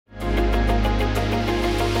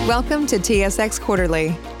Welcome to TSX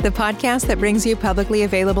Quarterly, the podcast that brings you publicly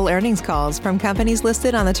available earnings calls from companies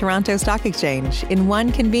listed on the Toronto Stock Exchange in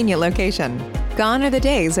one convenient location. Gone are the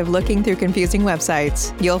days of looking through confusing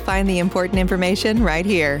websites. You'll find the important information right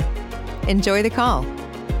here. Enjoy the call.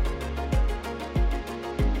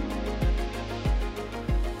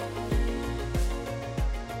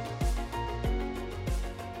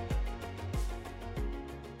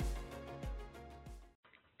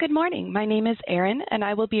 Good morning. My name is Erin, and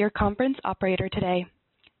I will be your conference operator today.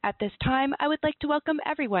 At this time, I would like to welcome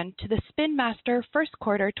everyone to the Spin Master First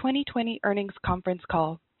Quarter 2020 Earnings Conference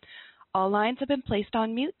Call. All lines have been placed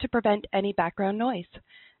on mute to prevent any background noise.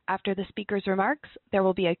 After the speaker's remarks, there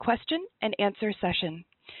will be a question and answer session.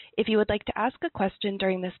 If you would like to ask a question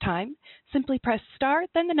during this time, simply press star,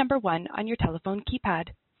 then the number 1 on your telephone keypad.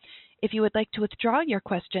 If you would like to withdraw your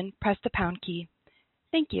question, press the pound key.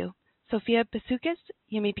 Thank you. Sophia Basukis,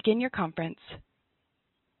 you may begin your conference.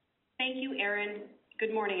 Thank you, Erin.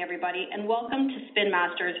 Good morning, everybody, and welcome to Spin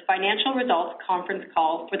Master's Financial Results Conference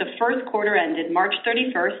Call for the first quarter ended March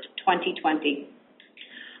 31st, 2020.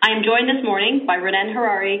 I am joined this morning by Ronnen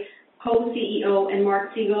Harary, Co-CEO, and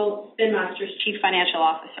Mark Segal, Spin Master's Chief Financial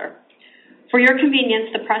Officer. For your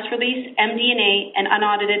convenience, the press release, MD&A, and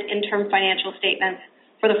unaudited interim financial statements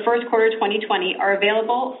for the first quarter 2020 are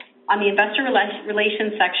available on the Investor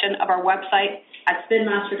Relations section of our website at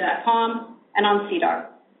spinmaster.com and on SEDAR.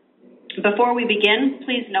 Before we begin,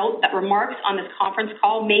 please note that remarks on this conference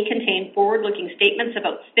call may contain forward-looking statements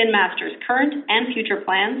about Spin Master's current and future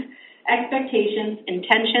plans, expectations,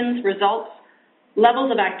 intentions, results, levels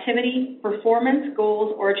of activity, performance,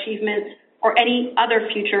 goals, or achievements, or any other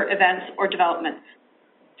future events or developments.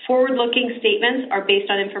 Forward-looking statements are based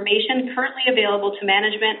on information currently available to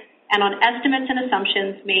management and on estimates and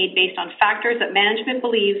assumptions made based on factors that management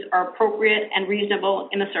believes are appropriate and reasonable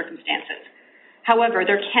in the circumstances. However,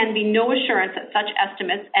 there can be no assurance that such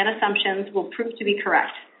estimates and assumptions will prove to be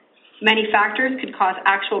correct. Many factors could cause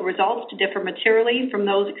actual results to differ materially from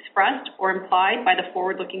those expressed or implied by the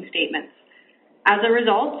forward-looking statements. As a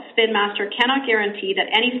result, Spin Master cannot guarantee that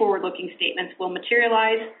any forward-looking statements will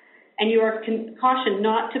materialize, and you are cautioned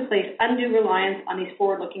not to place undue reliance on these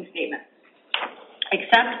forward-looking statements.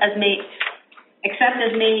 Except as may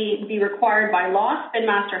be required by law, Spin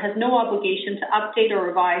Master has no obligation to update or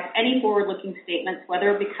revise any forward-looking statements,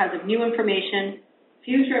 whether because of new information,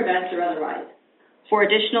 future events, or otherwise. For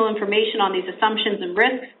additional information on these assumptions and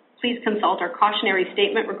risks, please consult our cautionary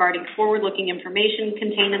statement regarding forward-looking information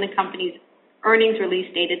contained in the company's earnings release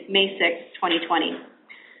dated May 6, 2020.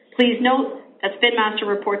 Please note that Spin Master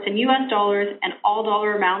reports in U.S. dollars, and all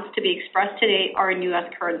dollar amounts to be expressed today are in U.S.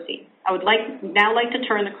 currency. I would now like to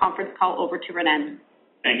turn the conference call over to Ronnen.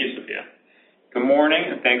 Thank you, Sophia. Good morning,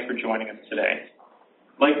 and thanks for joining us today.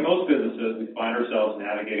 Like most businesses, we find ourselves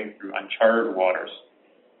navigating through uncharted waters.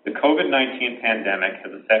 The COVID-19 pandemic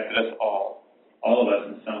has affected us all of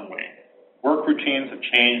us in some way. Work routines have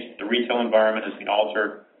changed, the retail environment has been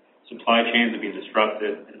altered, supply chains have been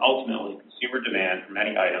disrupted, and ultimately, consumer demand for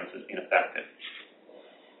many items has been affected.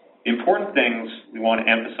 The important things we want to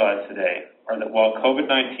emphasize today are that while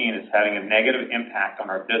COVID-19 is having a negative impact on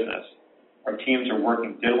our business, our teams are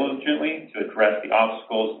working diligently to address the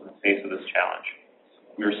obstacles in the face of this challenge.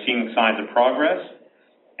 We are seeing signs of progress,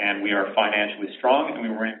 and we are financially strong, and we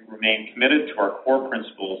remain committed to our core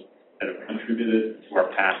principles that have contributed to our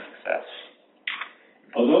past success.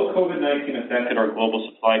 Although COVID-19 affected our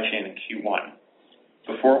global supply chain in Q1,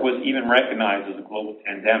 before it was even recognized as a global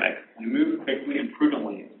pandemic, we moved quickly and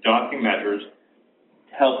prudently, adopting measures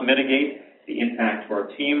to help mitigate the impact to our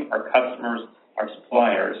team, our customers, our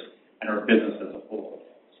suppliers, and our business as a whole.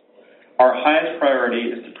 Our highest priority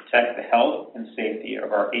is to protect the health and safety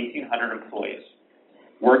of our 1,800 employees,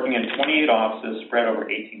 working in 28 offices spread over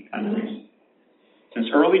 18 countries. Since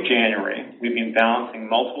early January, we've been balancing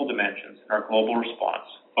multiple dimensions in our global response,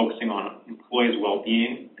 focusing on employees'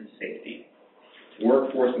 well-being and safety,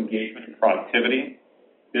 workforce engagement and productivity,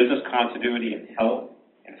 business continuity and health,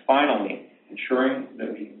 and finally, ensuring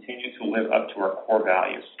that we continue to live up to our core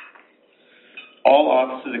values. All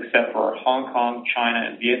offices except for our Hong Kong, China,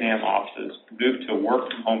 and Vietnam offices moved to a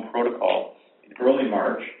work-from-home protocol in early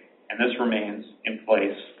March, and this remains in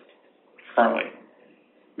place currently.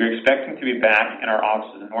 We're expecting to be back in our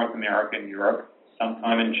offices in North America and Europe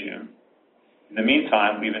sometime in June. In the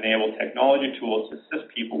meantime, we've enabled technology tools to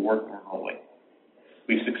assist people working remotely.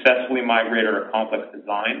 We've successfully migrated our complex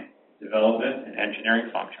design, development, and engineering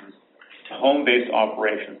functions to home-based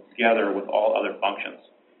operations together with all other functions.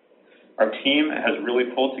 Our team has really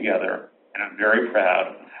pulled together, and I'm very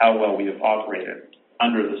proud of how well we have operated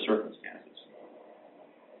under the circumstances.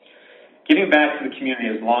 Giving back to the community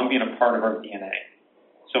has long been a part of our DNA.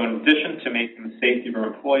 So in addition to making the safety of our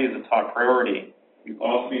employees a top priority, we've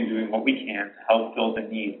also been doing what we can to help fill the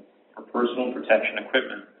need for personal protection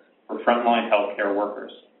equipment for frontline healthcare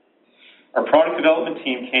workers. Our product development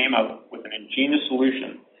team came up with an ingenious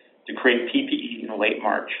solution to create PPE in late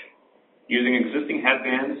March. Using existing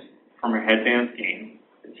headbands from our headbands game,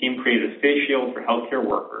 the team created a face shield for healthcare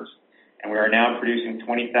workers, and we are now producing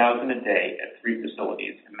 20,000 a day at 3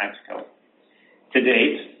 facilities in Mexico. To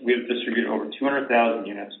date, we have distributed over 200,000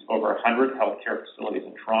 units to over 100 healthcare facilities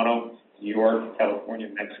in Toronto, New York, California,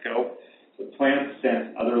 and Mexico, with plans to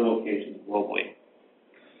send to other locations globally.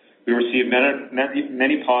 We received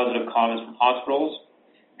many positive comments from hospitals,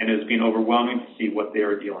 and it has been overwhelming to see what they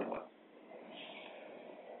are dealing with.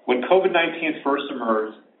 When COVID-19 first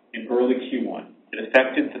emerged in early Q1, it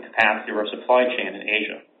affected the capacity of our supply chain in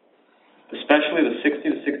Asia, especially the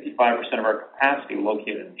 60 to 65% of our capacity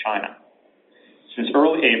located in China. Since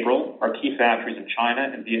early April, our key factories in China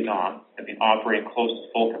and Vietnam have been operating close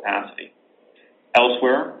to full capacity.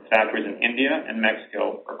 Elsewhere, factories in India and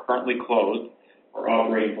Mexico are currently closed or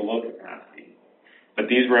operating below capacity, but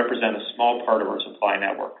these represent a small part of our supply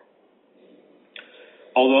network.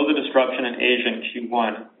 Although the disruption in Asia in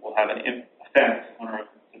Q1 will have an effect on our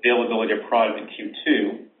availability of product in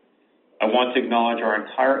Q2, I want to acknowledge our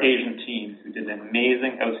entire Asian team who did an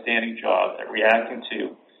amazing, outstanding job at reacting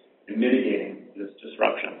to and mitigating this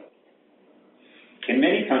disruption. In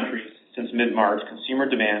many countries, since mid-March, consumer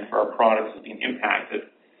demand for our products has been impacted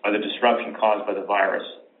by the disruption caused by the virus.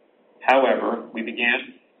 However, we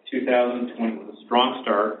began 2020 with a strong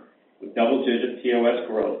start with double-digit POS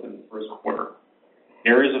growth in the first quarter.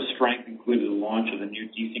 Areas of strength included the launch of the new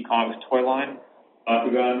DC Comics toy line,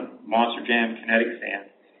 Bakugan, Monster Jam, Kinetic Sand,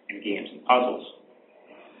 and games and puzzles.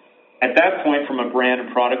 At that point, from a brand and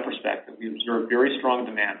product perspective, we observed very strong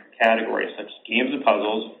demand for categories such as games and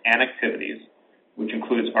puzzles and activities, which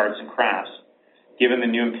includes arts and crafts, given the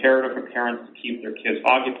new imperative for parents to keep their kids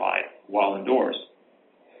occupied while indoors.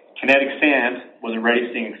 Kinetic Sand was already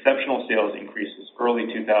seeing exceptional sales increases early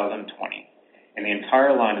 2020, and the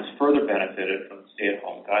entire line has further benefited from the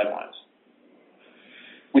stay-at-home guidelines.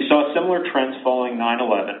 We saw similar trends following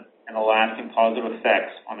 9/11, and the lasting positive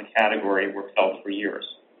effects on the category were felt for years.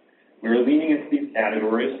 We are leaning into these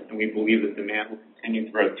categories, and we believe that demand will continue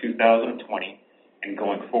throughout 2020 and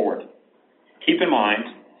going forward. Keep in mind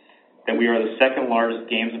that we are the second largest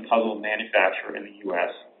games and puzzle manufacturer in the U.S.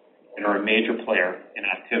 and are a major player in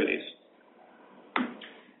activities.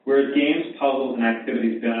 Whereas games, puzzles, and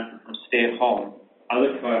activities benefit from stay-at-home,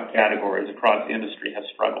 other categories across the industry have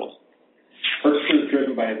struggled. Purchases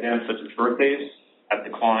driven by events such as birthdays have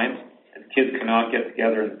declined, as kids cannot get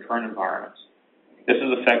together in the current environments. This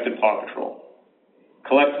has affected Paw Patrol.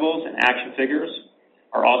 Collectibles and action figures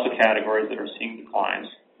are also categories that are seeing declines,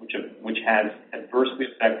 which has adversely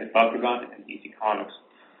affected Bakugan and DC Comics,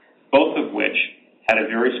 both of which had a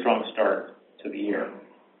very strong start to the year.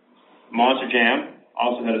 Monster Jam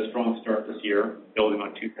also had a strong start this year, building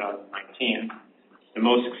on 2019, the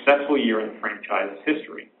most successful year in the franchise's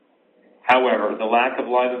history. However, the lack of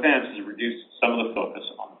live events has reduced some of the focus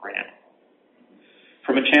on the brand.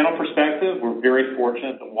 From a channel perspective, we're very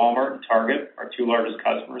fortunate that Walmart and Target, our two largest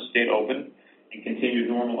customers, stayed open and continued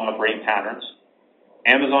normal operating patterns.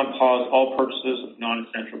 Amazon paused all purchases of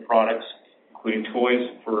non-essential products, including toys,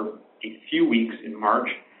 for a few weeks in March,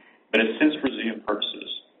 but has since resumed purchases.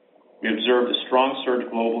 We observed a strong surge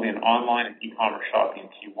globally in online and e-commerce shopping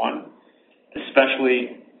in Q1,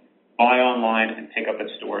 especially buy online and pick up at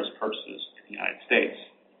stores purchases in the United States.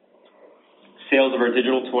 Sales of our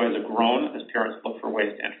digital toys have grown as parents look for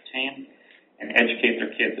ways to entertain and educate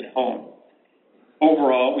their kids at home.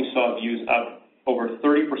 Overall, we saw views up over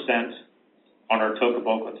 30% on our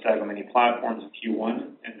Tokuboku and Sago Mini platforms in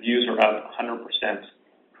Q1, and views are up 100%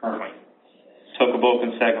 currently. Tokuboku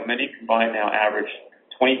and Sago Mini combined now average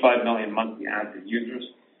 25 million monthly active users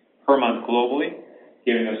per month globally,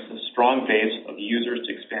 giving us a strong base of users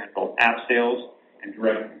to expand both app sales and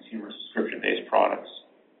direct-to-consumer subscription-based products.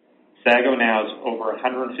 Sago now has over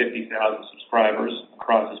 150,000 subscribers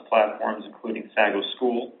across its platforms, including Sago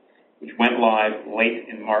School, which went live late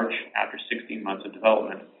in March after 16 months of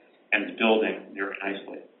development and is building very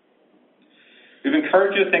nicely. We've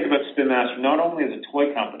encouraged you to think about Spin Master not only as a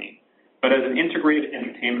toy company, but as an integrated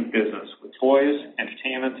entertainment business with toys,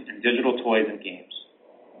 entertainment, and digital toys and games.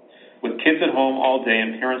 With kids at home all day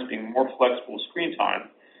and parents being more flexible with screen time,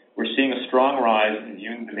 we're seeing a strong rise in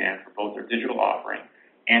viewing demand for both our digital offering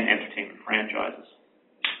and entertainment franchises.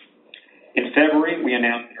 In February, we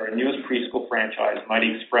announced that our newest preschool franchise,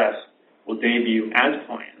 Mighty Express, will debut as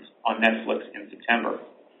planned on Netflix in September.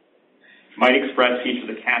 Might Express features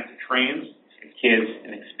a cast of trains and kids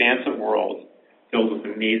in an expansive world filled with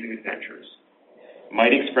amazing adventures.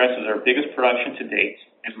 Might Express is our biggest production to date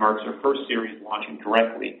and marks our first series launching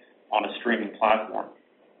directly on a streaming platform.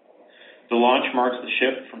 The launch marks the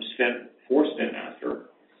shift from Spin Master,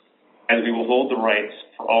 as we will hold the rights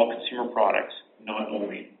for all consumer products, not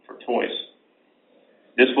only for toys.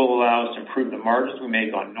 This will allow us to improve the margins we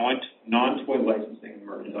make on non-toy licensing and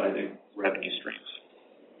merchandising revenue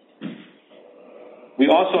streams. We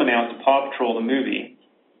also announced that Paw Patrol the movie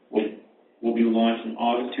will be launched in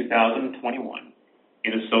August 2021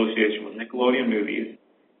 in association with Nickelodeon Movies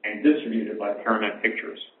and distributed by Paramount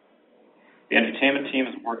Pictures. The entertainment team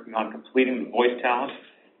is working on completing the voice talent,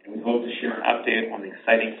 and we hope to share an update on the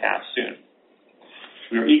exciting cast soon.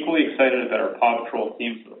 We are equally excited about our Paw Patrol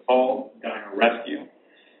theme for the fall, Dino Rescue,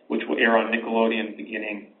 which will air on Nickelodeon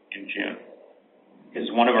beginning in June. It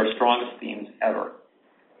is one of our strongest themes ever.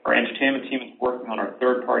 Our entertainment team is working with our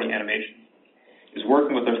third-party animation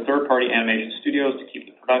studios to keep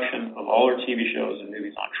the production of all our TV shows and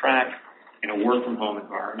movies on track in a work-from-home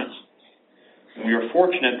environment. And we are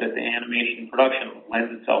fortunate that the animation production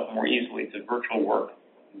lends itself more easily to virtual work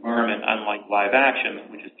environment, unlike live action,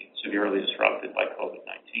 which has been severely disrupted by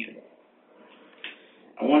COVID-19.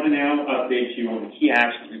 I want to now update you on the key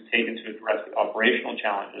actions we've taken to address the operational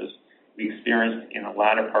challenges we experienced in the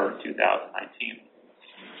latter part of 2019.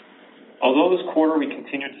 Although this quarter we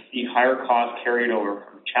continued to see higher costs carried over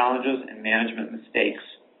from challenges and management mistakes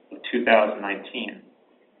of 2019,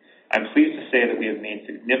 I'm pleased to say that we have made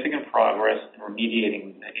significant progress in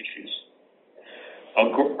remediating the issues.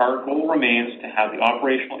 Our goal remains to have the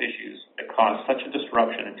operational issues that caused such a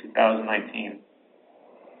disruption in 2019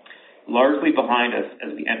 largely behind us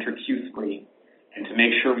as we enter Q3, and to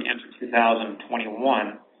make sure we enter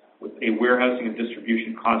 2021 with a warehousing and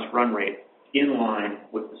distribution cost run rate in line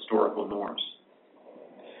with historical norms.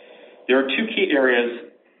 There are two key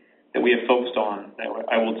areas that we have focused on that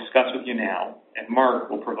I will discuss with you now, and Mark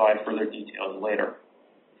will provide further details later.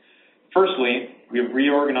 Firstly, we have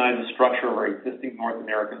reorganized the structure of our existing North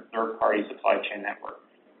American third-party supply chain network.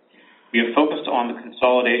 We have focused on the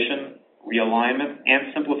consolidation, realignment,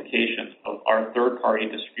 and simplification of our third-party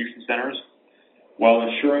distribution centers while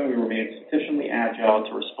ensuring we remain sufficiently agile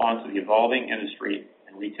to respond to the evolving industry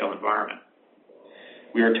and retail environment.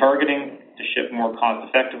 We are targeting to ship more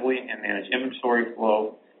cost-effectively and manage inventory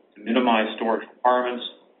flow to minimize storage requirements,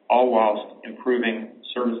 all whilst improving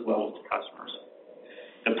service levels to customers.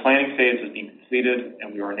 The planning phase has been completed,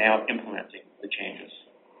 and we are now implementing the changes.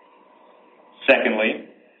 Secondly,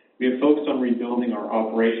 we have focused on rebuilding our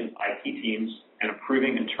operations IT teams and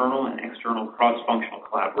improving internal and external cross-functional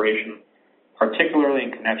collaboration, particularly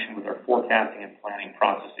in connection with our forecasting and planning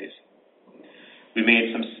processes. We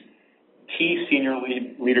made some key senior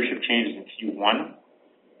leadership changes in Q1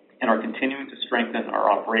 and are continuing to strengthen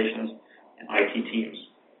our operations and IT teams.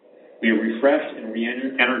 We have refreshed and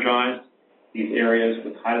re-energized these areas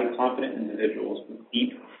with highly competent individuals with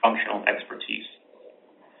deep functional expertise.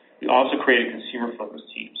 We also created consumer-focused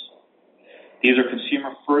teams. These are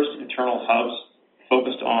consumer-first internal hubs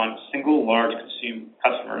focused on single large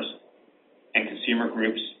customers and consumer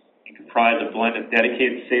groups and comprise a blend of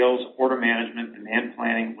dedicated sales, order management, demand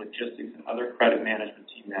planning, logistics, and other credit management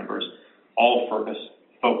team members, all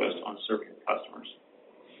focused on serving customers.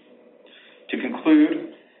 To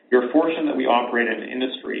conclude, we are fortunate that we operate in an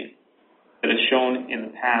industry that has shown in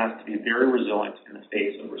the past to be very resilient in the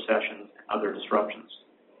face of recessions and other disruptions,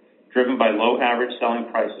 driven by low average selling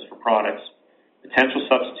prices for products, potential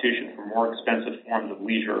substitution for more expensive forms of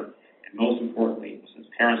leisure, and most importantly, since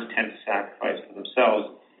parents tend to sacrifice for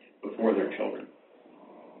themselves before their children.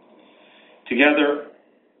 Together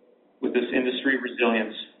with this industry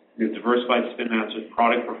resilience, we have diversified Spin Master's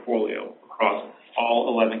product portfolio across all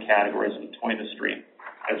 11 categories of the toy industry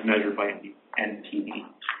as measured by NPD.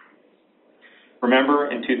 Remember,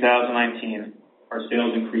 in 2019, our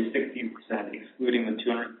sales increased 16%, excluding the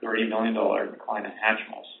 $230 million decline in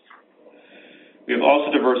Hatchimals. We have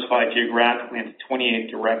also diversified geographically into 28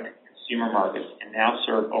 direct consumer markets and now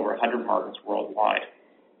serve over 100 markets worldwide.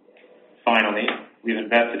 Finally, we've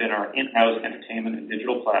invested in our in-house entertainment and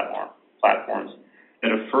digital platforms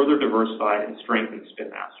that have further diversified and strengthened Spin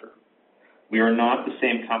Master. We are not the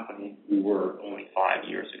same company we were only 5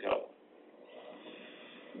 years ago.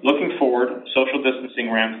 Looking forward, social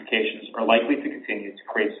distancing ramifications are likely to continue to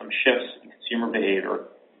create some shifts in consumer behavior,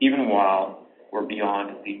 even while we're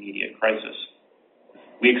beyond the immediate crisis.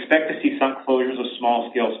 We expect to see some closures of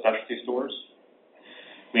small-scale specialty stores.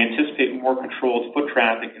 We anticipate more controlled foot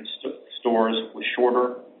traffic in stores with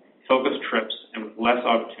shorter, focused trips and with less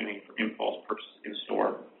opportunity for impulse purchases in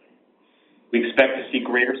store. We expect to see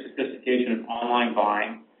greater sophistication in online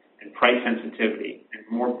buying and price sensitivity and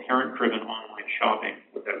more parent-driven online shopping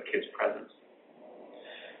without kids' presence.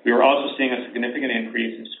 We are also seeing a significant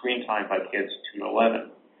increase in screen time by kids 2 to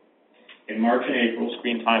 11. In March and April,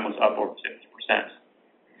 screen time was up over 50%.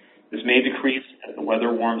 This may decrease as the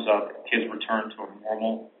weather warms up and kids return to a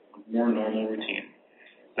more normal routine,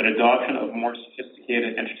 but adoption of more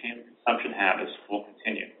sophisticated entertainment consumption habits will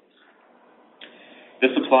continue.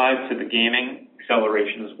 This applies to the gaming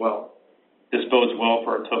acceleration as well. This bodes well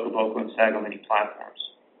for our Tokoboku and Sago Mini platforms.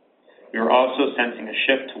 We are also sensing a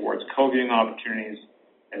shift towards co-viewing opportunities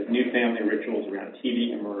as new family rituals around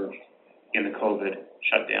TV emerged in the COVID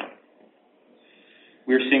shutdown.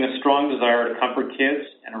 We are seeing a strong desire to comfort kids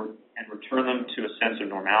and return them to a sense of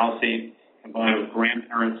normalcy combined with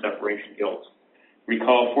grandparent separation guilt.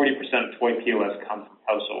 Recall 40% of toy POS come from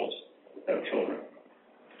households without children.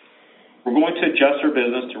 We're going to adjust our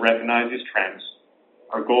business to recognize these trends.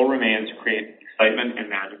 Our goal remains to create excitement and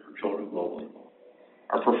magic for children globally.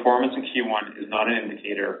 Our performance in Q1 is not an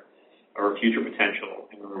indicator of our future potential,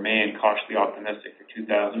 and we remain cautiously optimistic for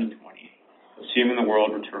 2020, assuming the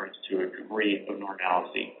world returns to a degree of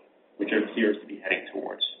normalcy, which it appears to be heading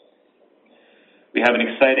towards. We have an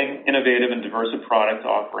exciting, innovative, and diverse product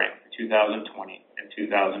offering for 2020 and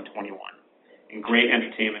 2021, and great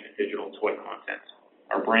entertainment and digital toy content.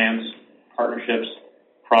 Our brands, partnerships,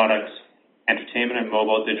 products, entertainment, and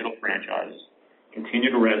mobile digital franchises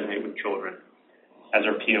continue to resonate with children, as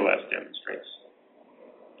our POS demonstrates.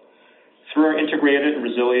 Through our integrated and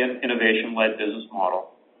resilient innovation-led business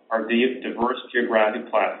model, our diverse geographic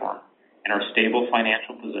platform, and our stable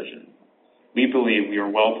financial position, we believe we are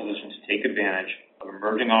well positioned to take advantage of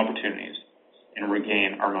emerging opportunities and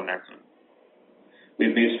regain our momentum. We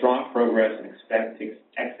have made strong progress and expect to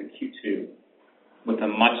exit Q2 with a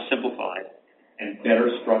much simplified and better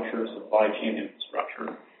structured supply chain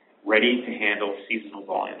infrastructure ready to handle seasonal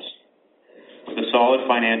volumes. With a solid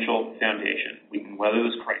financial foundation, we can weather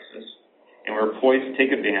this crisis, and we're poised to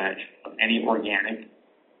take advantage of any organic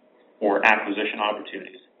or acquisition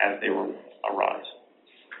opportunities as they arise.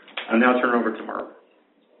 I'll now turn it over to Mark.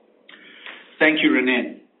 Thank you,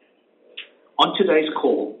 René. On today's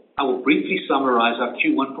call, I will briefly summarize our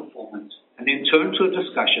Q1 performance and then turn to a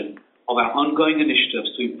discussion of our ongoing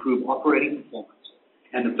initiatives to improve operating performance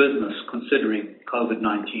and the business considering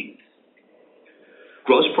COVID-19.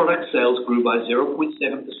 Gross product sales grew by 0.7%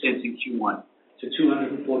 in Q1 to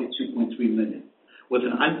 $242.3 million, with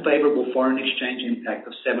an unfavorable foreign exchange impact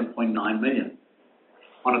of $7.9 million.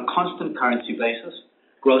 On a constant currency basis,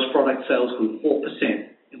 gross product sales grew 4%,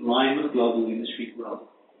 in line with global industry growth.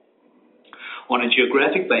 On a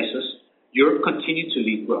geographic basis, Europe continued to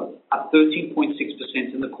lead growth, up 13.6%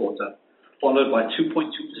 in the quarter, followed by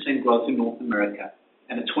 2.2% growth in North America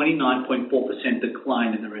and a 29.4%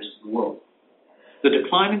 decline in the rest of the world. The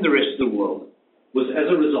decline in the rest of the world was as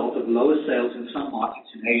a result of lower sales in some markets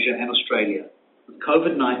in Asia and Australia, with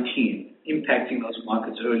COVID-19 impacting those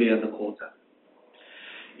markets earlier in the quarter.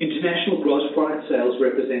 International gross product sales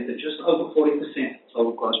represented just over 40% of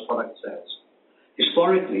total gross product sales.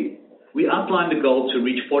 Historically, we outlined a goal to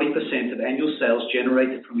reach 40% of annual sales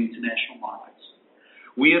generated from international markets.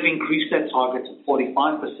 We have increased that target to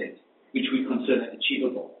 45%, which we consider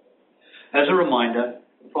achievable. As a reminder,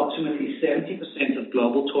 approximately 70% of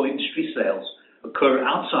global toy industry sales occur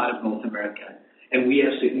outside of North America, and we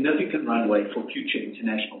have significant runway for future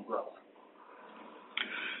international growth.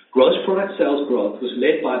 Gross product sales growth was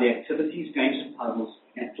led by the activities, games and puzzles,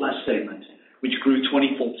 and Flash segment, which grew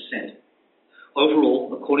 24%.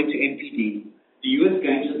 Overall, according to NPD, the U.S.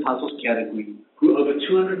 games and puzzles category grew over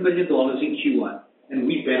 $200 million in Q1, and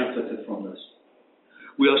we benefited from this.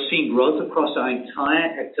 We are seeing growth across our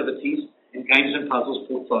entire activities and games and puzzles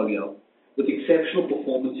portfolio, with exceptional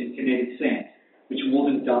performance in Kinetic Sand, which more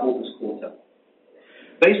than doubled this quarter.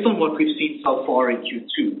 Based on what we've seen so far in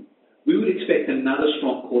Q2, we would expect another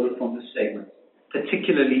strong quarter from this segment,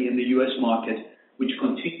 particularly in the U.S. market, which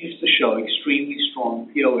continues to show extremely strong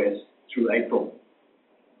POS through April.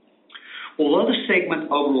 Although the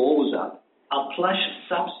segment overall was up, our Plush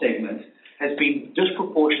sub-segment has been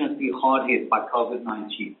disproportionately hard hit by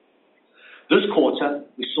COVID-19. This quarter,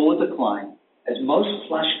 we saw a decline as most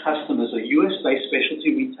Plush customers are U.S.-based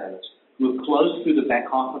specialty retailers who have closed through the back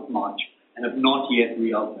half of March and have not yet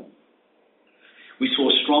reopened. We saw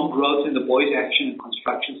strong growth in the Boys Action and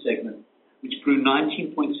Construction segment, which grew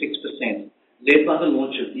 19.6%, led by the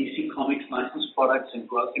launch of DC Comics licensed products and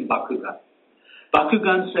growth in Bakugan.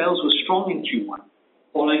 Bakugan sales were strong in Q1,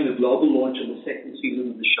 following the global launch of the second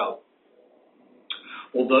season of the show.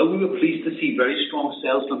 Although we were pleased to see very strong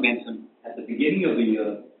sales momentum at the beginning of the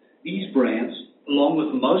year, these These brands, along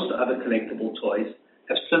with most other collectible toys,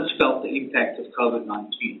 have since felt the impact of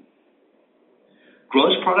COVID-19.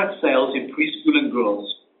 Gross product sales in preschool and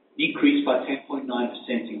girls decreased by 10.9%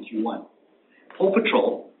 in Q1. Paw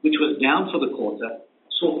Patrol, which was down for the quarter,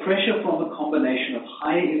 saw pressure from a combination of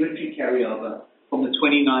higher inventory carryover from the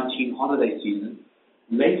 2019 holiday season,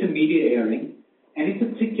 later media airing, and in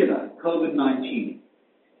particular, COVID-19,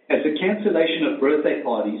 as the cancellation of birthday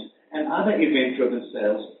parties and other event-driven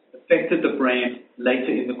sales affected the brand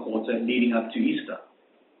later in the quarter leading up to Easter.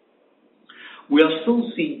 We are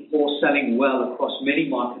still seeing Paw selling well across many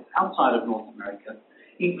markets outside of North America,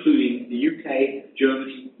 including the UK,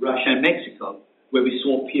 Germany, Russia, and Mexico, where we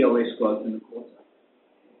saw POS growth in the quarter.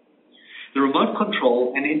 The remote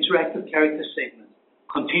control and interactive character segment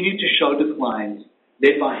continued to show declines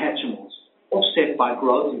led by Hatchimals, offset by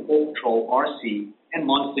growth in Paw Patrol RC and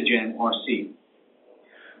Monster Jam RC.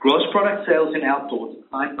 Gross product sales in outdoor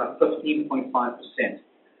declined by 15.5%,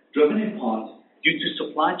 driven in part due to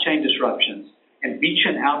supply chain disruptions and beach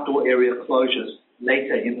and outdoor area closures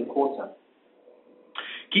later in the quarter.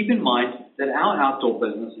 Keep in mind that our outdoor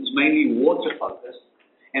business is mainly water-focused,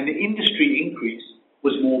 and the industry increase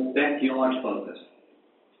was more backyard-focused.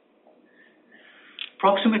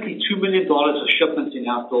 Approximately $2 million of shipments in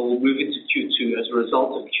outdoor will move into Q2 as a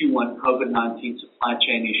result of Q1 COVID-19 supply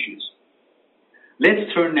chain issues.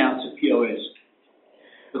 Let's turn now to POS.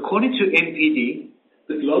 According to NPD,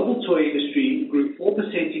 the global toy industry grew 4%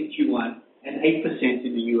 in Q1 and 8%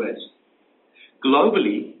 in the US.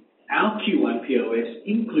 Globally, our Q1 POS,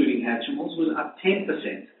 including Hatchimals, was up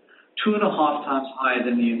 10%, 2.5 times higher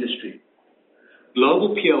than the industry.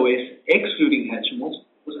 Global POS, excluding Hatchimals,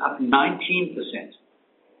 was up 19%.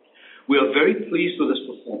 We are very pleased with this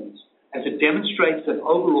performance, as it demonstrates that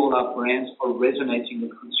overall our brands are resonating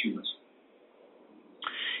with consumers.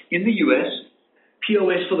 In the US,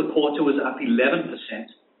 POS for the quarter was up 11%,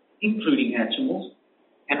 including Hatchimals,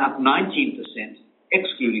 and up 19%,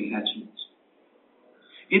 excluding Hatchimals.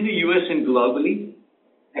 In the US and globally,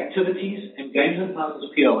 activities and games and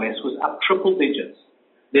puzzles POS was up triple digits,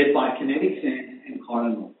 led by Kinetic Sand and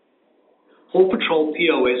Carnival. Paw Patrol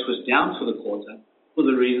POS was down for the quarter for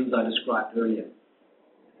the reasons I described earlier.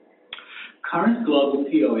 Current global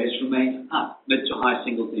POS remains up mid to high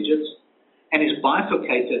single digits and is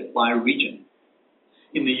bifurcated by region.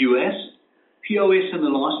 In the US, POS in the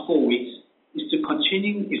last 4 weeks is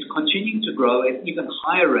continuing to grow at even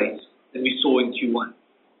higher rates than we saw in Q1.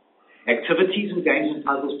 Activities and games and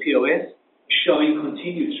puzzles POS is showing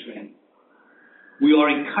continued strength. We are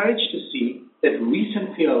encouraged to see that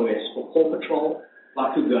recent POS for Paw Patrol,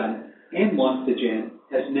 Bakugan, and Monster Jam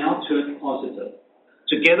has now turned positive,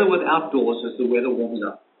 together with outdoors as the weather warms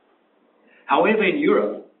up. However, in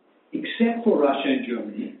Europe, except for Russia and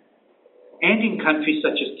Germany, and in countries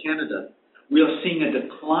such as Canada, we are seeing a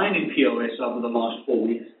decline in POS over the last 4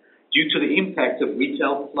 weeks due to the impact of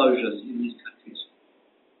retail closures in these countries.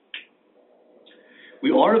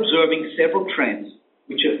 We are observing several trends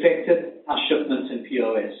which affected our shipments and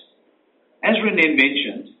POS. As Renee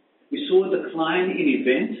mentioned, we saw a decline in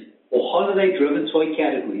event or holiday-driven toy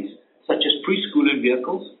categories such as preschool and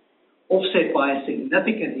vehicles, offset by a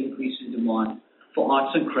significant increase in demand for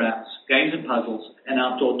arts and crafts, games and puzzles, and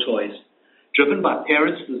outdoor toys, driven by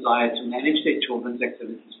parents' desire to manage their children's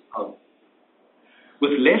activities at home.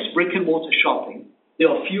 With less brick-and-mortar shopping, there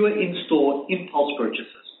are fewer in-store impulse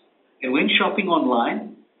purchases, and when shopping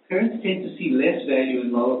online, parents tend to see less value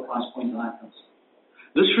in lower price point items.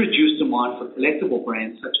 This reduced demand for collectible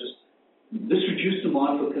brands such as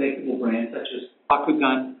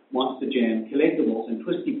Bakugan, Monster Jam, Collectibles, and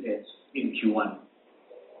Twisty Pets in Q1.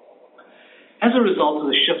 As a result of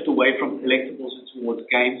the shift away from collectibles and towards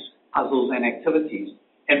games, puzzles, and activities,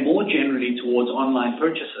 and more generally towards online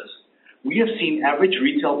purchases, we have seen average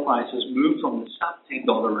retail prices move from the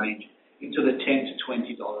sub-$10 range into the $10 to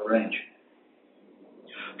 $20 range.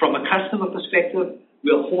 From a customer perspective,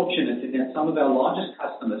 we are fortunate in that some of our largest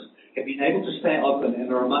customers have been able to stay open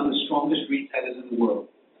and are among the strongest retailers in the world.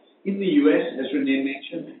 In the US, as Renee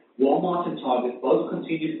mentioned, Walmart and Target both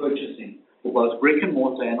continued purchasing for both brick and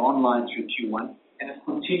mortar and online through Q1 and have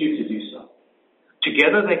continued to do so.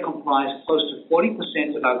 Together, they comprise close to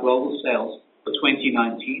 40% of our global sales for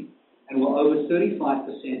 2019 and were over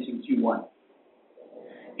 35% in Q1.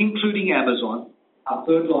 Including Amazon, our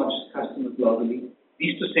third largest customer globally,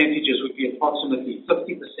 these percentages would be approximately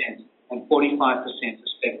 50% and 45%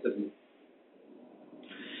 respectively.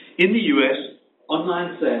 In the US,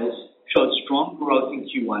 online sales showed strong growth in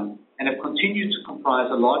Q1 and have continued to comprise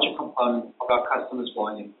a larger component of our customers'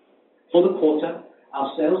 volume. For the quarter,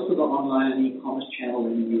 our sales to the online and e-commerce channel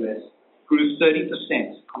in the US grew 30%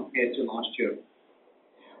 compared to last year.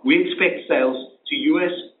 We expect sales to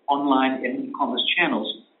U.S. online and e-commerce channels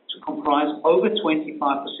to comprise over 25%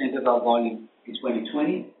 of our volume in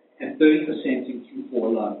 2020 and 30% in Q4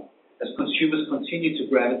 alone, as consumers continue to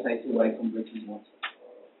gravitate away from brick and mortar.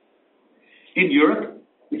 In Europe,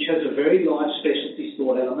 which has a very large specialty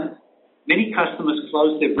store element, many customers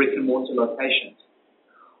closed their brick and mortar locations.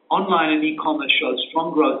 Online and e-commerce showed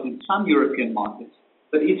strong growth in some European markets,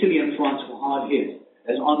 but Italy and France were hard hit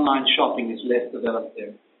as online shopping is less developed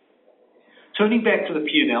there. Turning back to the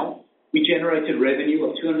P&L, we generated revenue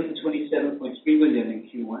of $227.3 million in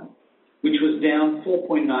Q1, which was down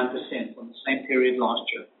 4.9% from the same period last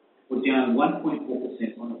year, or down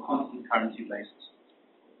 1.4% on a constant currency basis.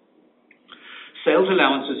 Sales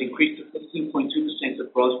allowances increased to 15.2%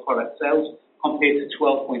 of gross product sales compared to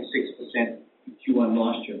 12.6% in Q1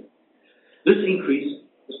 last year. This increase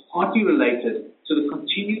was partly related to the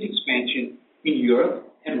continued expansion in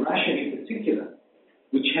Europe and Russia in particular,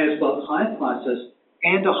 which has both higher prices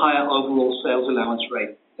and a higher overall sales allowance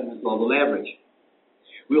rate than the global average.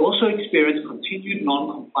 We also experienced continued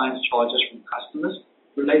non-compliance charges from customers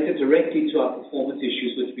related directly to our performance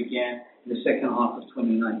issues which began in the second half of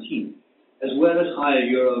 2019, as well as higher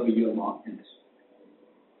year-over-year markdowns.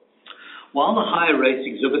 While the higher rates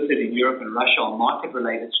exhibited in Europe and Russia are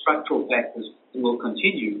market-related structural factors that will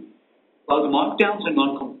continue, both markdowns and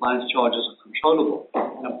non-compliance charges are controllable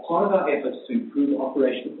and are part of our efforts to improve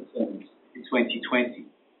operational performance in 2020.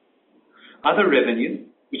 Other revenue,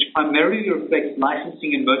 which primarily reflects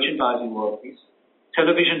licensing and merchandising royalties,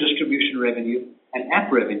 television distribution revenue, and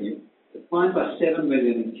app revenue, declined by $7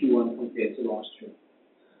 million in Q1 compared to last year.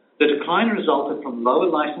 The decline resulted from lower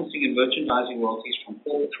licensing and merchandising royalties from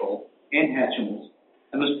Paw Patrol and Hatchimals,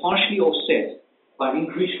 and was partially offset by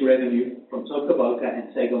increased revenue from Toca Boca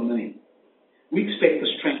and Sago Mini. We expect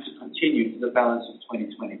this trend to continue for the balance of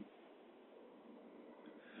 2020.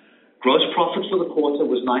 Gross profit for the quarter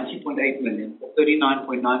was $90.8 million, or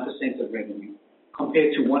 39.9% of revenue,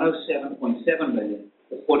 compared to $107.7 million,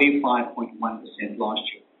 or 45.1% last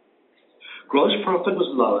year. Gross profit was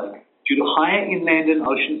lower due to higher inland and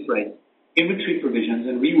ocean freight, inventory provisions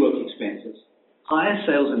and rework expenses, higher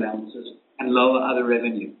sales allowances, and lower other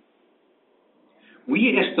revenue.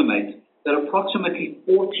 We estimate that approximately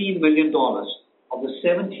 $14 million of the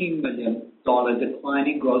 $17 million decline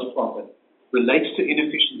in gross profit relates to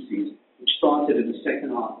inefficiencies which started in the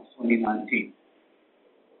second half of 2019.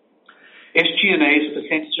 SG&A as a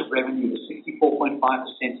percentage of revenue was 64.5%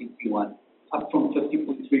 in Q1, up from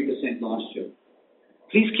 50.3% last year.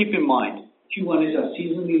 Please keep in mind, Q1 is our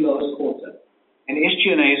seasonally lowest quarter, and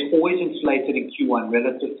SG&A is always inflated in Q1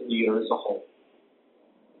 relative to the year as a whole.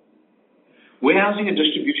 Warehousing and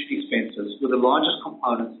distribution expenses were the largest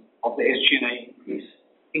component of the SG&A increase,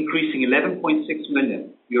 increasing $11.6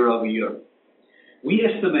 million year over year. We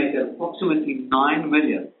estimate that approximately $9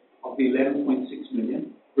 million of the $11.6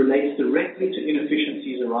 million relates directly to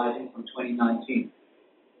inefficiencies arising from 2019.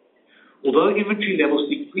 Although inventory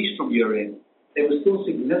levels decreased from year-end, they were still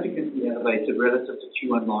significantly elevated relative to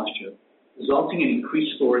Q1 last year, resulting in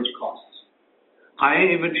increased storage costs.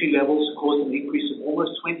 Higher inventory levels caused an increase of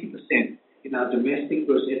almost 20% in our domestic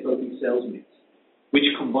versus FOB sales mix, which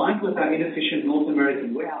combined with our inefficient North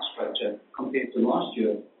American warehouse structure compared to last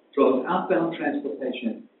year, drove outbound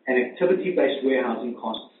transportation and activity-based warehousing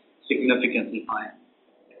costs significantly higher.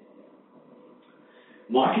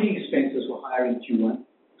 Marketing expenses were higher in Q1,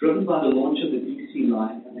 driven by the launch of the DC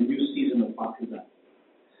line and the new season of Bakugan.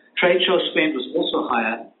 Trade show spend was also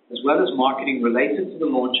higher, as well as marketing related to the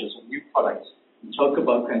launches of new products in Toca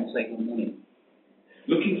Boca and Sago Mini.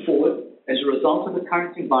 Looking forward, as a result of the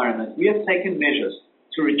current environment, we have taken measures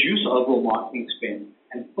to reduce overall marketing spend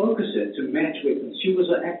and focus it to match where consumers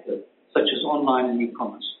are active, such as online and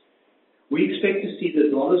e-commerce. We expect to see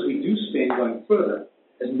the dollars we do spend going further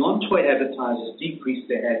as non-toy advertisers decrease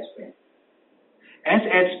their ad spend. As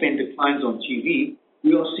ad spend declines on TV,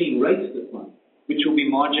 we are seeing rates decline, which will be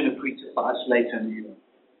margin accretive for us later in the year.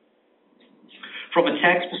 From a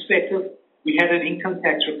tax perspective, we had an income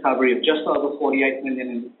tax recovery of just over $48 million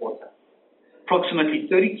in the quarter. Approximately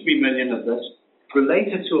 $33 million of this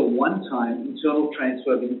related to a one-time internal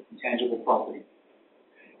transfer of intangible property.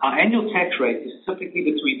 Our annual tax rate is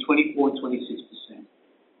typically between 24% and 26%.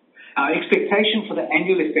 Our expectation for the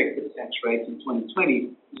annual effective tax rate in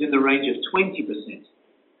 2020 is in the range of 20%.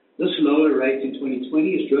 This lower rate in 2020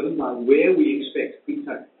 is driven by where we expect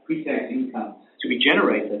pre-tax income to be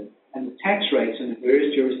generated and the tax rates in the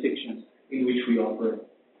various jurisdictions in which we operate.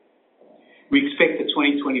 We expect the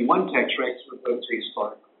 2021 tax rate to revert to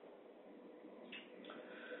historical.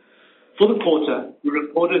 For the quarter, we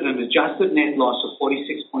reported an adjusted net loss of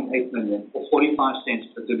 $46.8 million or 45 cents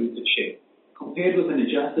per diluted share, compared with an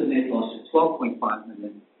adjusted net loss of $12.5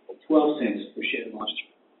 million or 12 cents per share last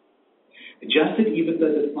year. Adjusted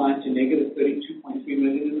EBITDA declined to negative $32.3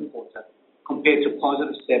 million in the quarter, compared to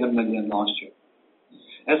positive $7 million last year.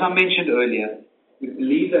 As I mentioned earlier, we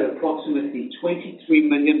believe that approximately $23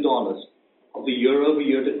 million of the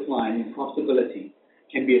year-over-year decline in profitability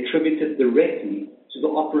can be attributed directly to the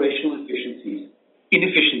operational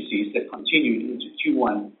inefficiencies that continued into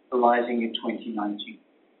Q1 arising in 2019.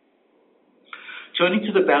 Turning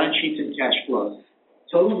to the balance sheet and cash flow,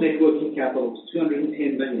 total net working capital was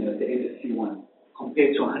 $210 million at the end of Q1,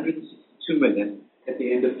 compared to $162 million at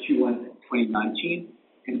the end of Q1 2019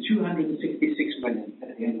 and $266 million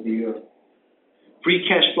at the end of the year. Free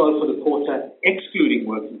cash flow for the quarter, excluding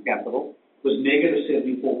working capital, was negative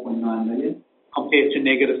 $74.9 million, compared to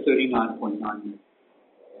negative $39.9 million.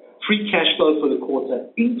 Free cash flow for the quarter,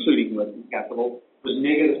 including working capital, was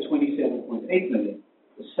negative $27.8 million,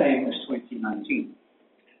 the same as 2019.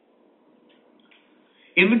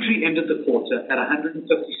 Inventory ended the quarter at $156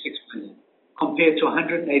 million, compared to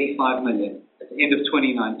 $185 million at the end of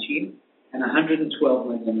 2019 and $112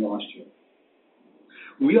 million last year.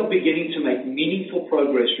 We are beginning to make meaningful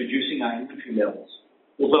progress reducing our inventory levels,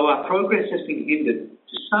 although our progress has been hindered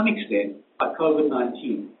to some extent by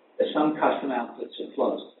COVID-19, as some customer outlets have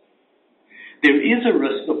closed. There is a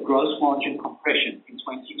risk of gross margin compression in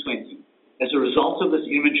 2020 as a result of this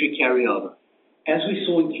inventory carryover, as we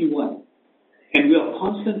saw in Q1, and we are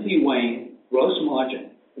constantly weighing gross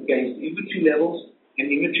margin against inventory levels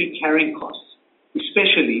and inventory carrying costs,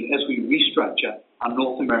 especially as we restructure our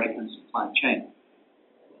North American supply chain.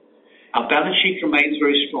 Our balance sheet remains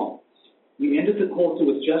very strong. We ended the quarter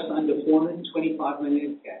with just under $425 million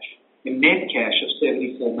in cash and net cash of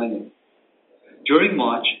 $74 million. During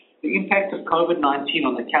March, the impact of COVID-19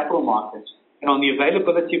 on the capital markets and on the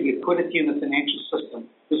availability of liquidity in the financial system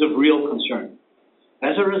was of real concern.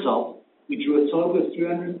 As a result, we drew a total of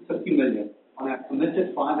 $350 million on our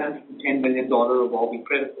committed $510 million revolving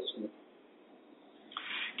credit facility.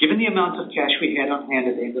 Given the amount of cash we had on hand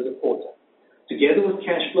at the end of the quarter, together with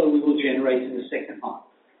cash flow we will generate in the second half,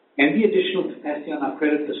 and the additional capacity on our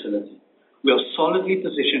credit facility, we are solidly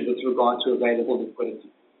positioned with regard to available liquidity.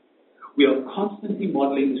 We are constantly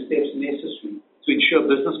modeling the steps necessary to ensure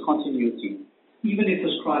business continuity, even if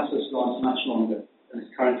this crisis lasts much longer than is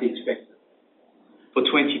currently expected. For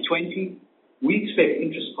 2020, we expect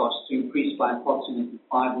interest costs to increase by approximately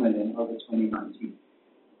 $5 million over 2019.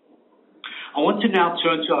 I want to now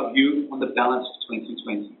turn to our view on the balance of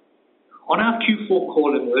 2020. On our Q4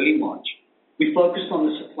 call in early March, we focused on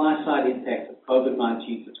the supply side impact of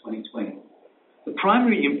COVID-19 for 2020. The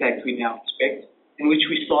primary impact we now expect, and which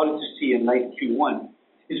we started to see in late Q1,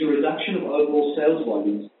 is a reduction of overall sales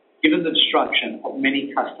volumes given the destruction of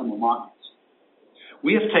many customer markets.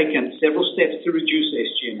 We have taken several steps to reduce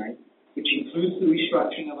SG&A, which includes the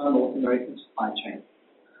restructuring of our North American supply chain.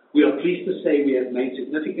 We are pleased to say we have made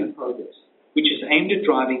significant progress, which is aimed at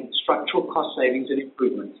driving structural cost savings and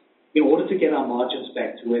improvements in order to get our margins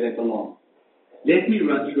back to where they belong. Let me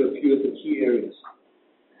run through a few of the key areas.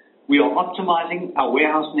 We are optimizing our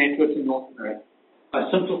warehouse network in North America by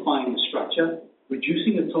simplifying the structure,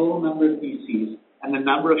 reducing the total number of DCs, and the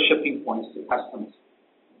number of shipping points to customers.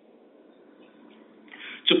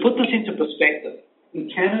 To put this into perspective, in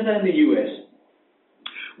Canada and the US,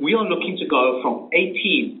 we are looking to go from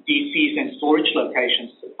 18 DCs and storage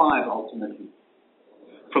locations to 5 ultimately.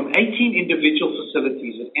 From 18 individual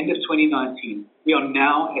facilities at end of 2019, we are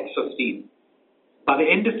now at 15. By the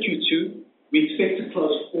end of Q2, we expect to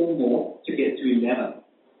close 4 more to get to 11.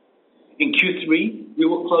 In Q3, we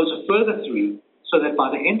will close a further 3, so that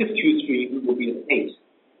by the end of Q3, we will be at 8.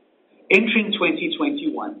 Entering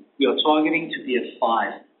 2021, we are targeting to be at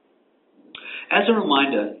 5. As a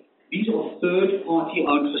reminder, these are third-party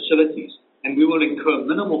owned facilities, and we will incur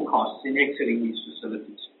minimal costs in exiting these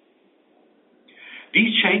facilities.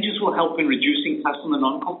 These changes will help in reducing customer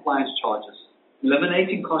non-compliance charges,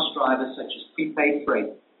 eliminating cost drivers such as prepaid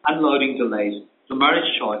freight, unloading delays, demurrage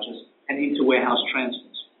charges, and inter-warehouse transfers.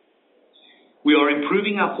 We are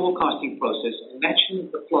improving our forecasting process and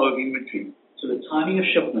matching the flow of inventory to the timing of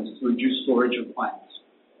shipments to reduce storage requirements.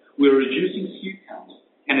 We are reducing SKU counts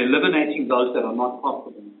and eliminating those that are not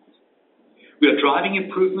profitable. We are driving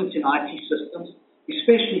improvements in IT systems,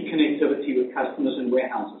 especially connectivity with customers and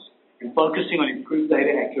warehouses, and focusing on improved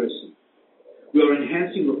data accuracy. We are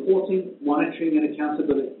enhancing reporting, monitoring, and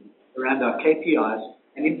accountability around our KPIs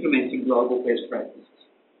and implementing global best practices.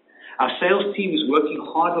 Our sales team is working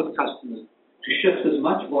hard with customers to shift as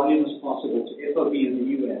much volume as possible to FOB in the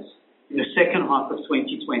US in the second half of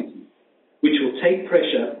 2020, which will take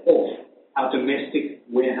pressure off our domestic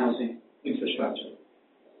warehousing infrastructure.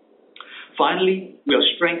 Finally, we are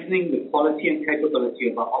strengthening the quality and capability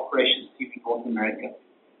of our operations team in North America.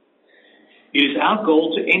 It is our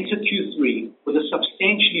goal to enter Q3 with a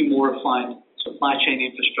substantially more refined supply chain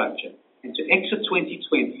infrastructure and to exit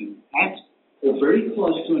 2020 at or very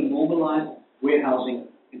close to a normalized warehousing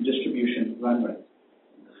and distribution run rate.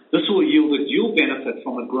 This will yield a dual benefit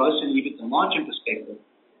from a gross and EBITDA margin perspective,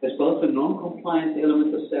 as both the non-compliance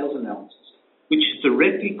element of sales analysis, which is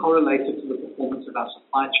directly correlated to the performance of our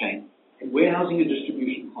supply chain, and warehousing and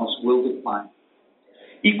distribution costs will decline.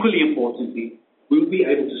 Equally importantly, we will be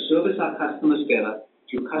able to service our customers better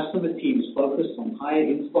through customer teams focused on higher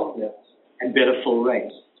in-stock levels and better fill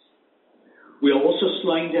rates. We are also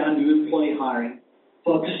slowing down new employee hiring,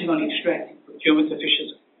 focusing on extracting procurement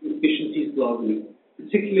efficiencies globally,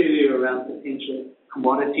 particularly around potential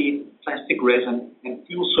commodity, plastic resin, and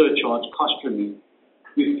fuel surcharge cost relief.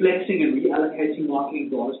 We're flexing and reallocating marketing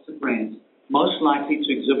dollars to brands most likely to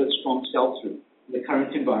exhibit strong sell-through in the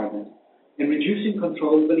current environment, and reducing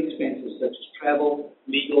controllable expenses such as travel,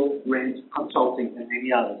 legal, rent, consulting, and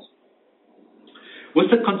many others.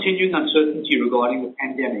 With the continuing uncertainty regarding the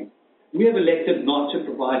pandemic, we have elected not to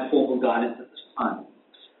provide formal guidance at this time.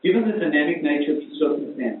 Given the dynamic nature of the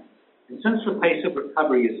circumstances, and since the pace of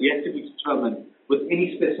recovery is yet to be determined with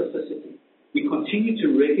any specificity, we continue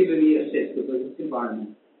to regularly assess the business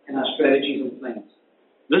environment and our strategies and plans.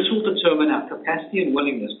 This will determine our capacity and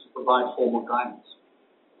willingness to provide formal guidance.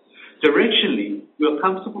 Directionally, we are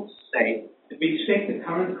comfortable to say that we expect the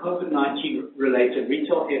current COVID-19 related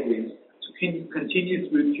retail headwinds to continue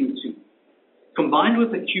through Q2. Combined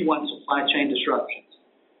with the Q1 supply chain disruptions,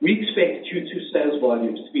 we expect Q2 sales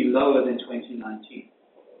volumes to be lower than 2019.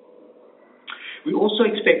 We also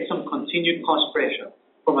expect some continued cost pressure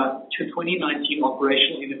from our 2019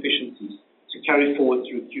 operational inefficiencies to carry forward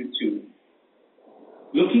through Q2.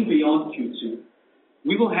 Looking beyond Q2,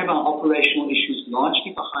 we will have our operational issues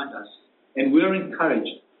largely behind us, and we are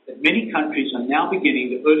encouraged that many countries are now beginning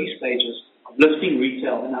the early stages of lifting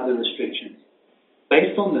retail and other restrictions.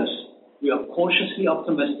 Based on this, we are cautiously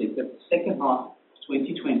optimistic that the second half of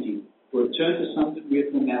 2020 will return to some degree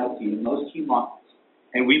of normality in most key markets,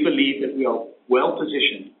 and we believe that we are well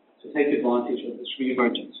positioned to take advantage of this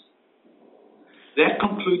reemergence. That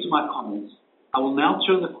concludes my comments. I will now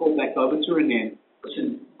turn the call back over to Renan for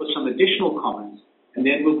some additional comments, and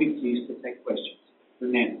then we'll be pleased to take questions.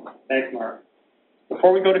 Renan. Thanks, Mark.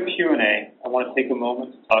 Before we go to Q&A, I want to take a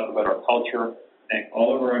moment to talk about our culture, thank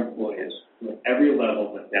all of our employees who at every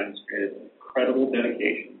level have demonstrated incredible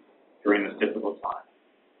dedication during this difficult time.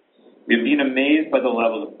 We have been amazed by the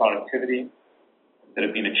levels of productivity that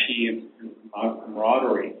have been achieved through the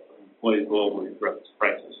camaraderie of employees globally throughout this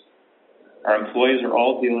crisis. Our employees are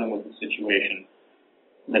all dealing with a situation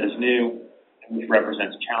that is new and which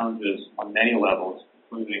represents challenges on many levels,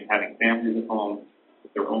 including having families at home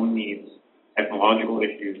with their own needs, technological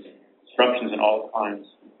issues, disruptions in all kinds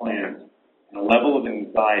of plans, and a level of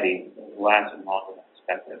anxiety that has lasted longer than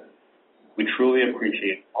expected. We truly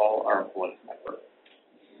appreciate all our employees' effort.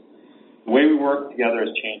 The way we work together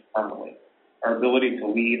has changed permanently. Our ability to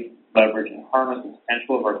lead, leverage, and harness the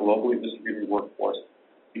potential of our globally distributed workforce is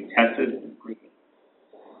being tested and proven.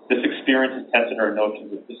 This experience has tested our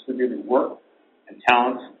notions of distributed work and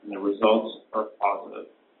talent, and the results are positive.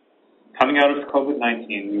 Coming out of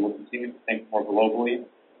COVID-19, we will continue to think more globally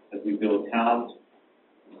as we build talent,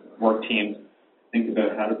 work teams, think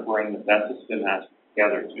about how to bring the best of Spin Master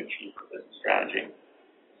together to achieve our business strategy.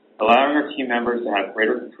 Allowing our team members to have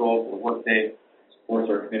greater control over the workday supports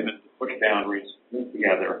our commitment to push boundaries, move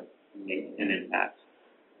together, and make an impact.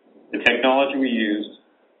 The technology we used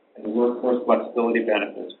and the workforce flexibility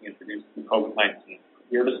benefits we introduced through COVID-19 are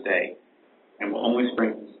here to stay and will only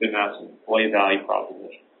strengthen Spin Master's employee value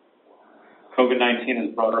proposition. COVID-19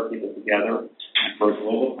 has brought our people together, and for a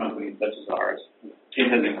global company such as ours, it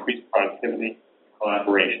has increased productivity,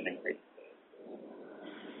 collaboration, and creativity.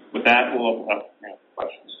 With that, we'll open up for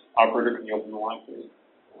questions. Operator, can you open the line, please?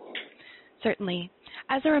 Certainly.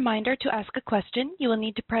 As a reminder, to ask a question, you will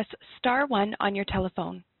need to press *1 on your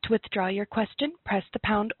telephone. To withdraw your question, press the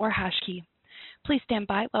pound or hash key. Please stand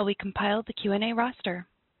by while we compile the Q&A roster.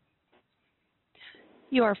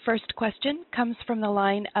 Your first question comes from the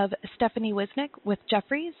line of Stephanie Wisnick with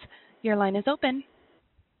Jefferies. Your line is open.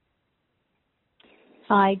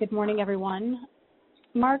 Hi, good morning, everyone.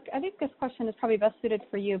 Mark, I think this question is probably best suited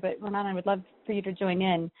for you, but Renan, I would love for you to join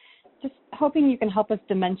in. Just hoping you can help us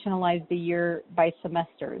dimensionalize the year by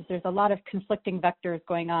semesters. There's a lot of conflicting vectors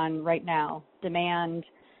going on right now. Demand,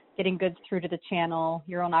 getting goods through to the channel,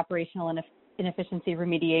 your own operational inefficiency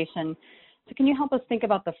remediation. So can you help us think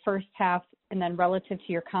about the first half and then relative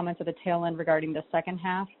to your comments at the tail end regarding the second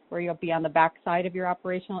half, where you'll be on the backside of your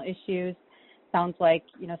operational issues? Sounds like,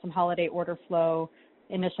 some holiday order flow,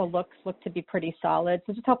 initial looks look to be pretty solid.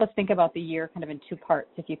 So just help us think about the year kind of in two parts,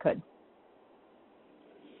 if you could.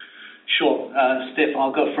 Sure. Steph,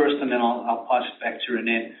 I'll go first and then I'll pass it back to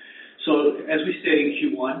Renee. So as we said in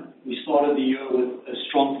Q1, we started the year with a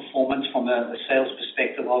strong performance from a sales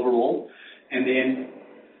perspective overall. And then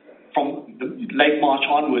from the late March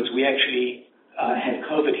onwards, we actually had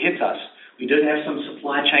COVID hit us. We did have some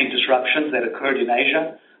supply chain disruptions that occurred in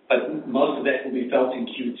Asia, but most of that will be felt in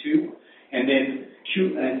Q2. And then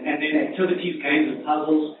activities, games and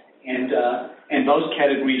puzzles, and those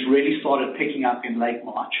categories really started picking up in late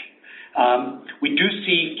March. We do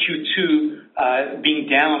see Q2 being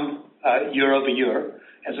down year over year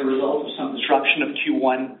as a result of some disruption of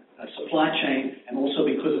Q1 supply chain and also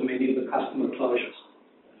because of many of the customer closures.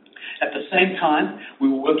 At the same time, we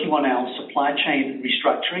were working on our supply chain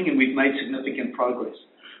restructuring and we've made significant progress.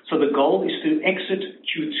 So the goal is to exit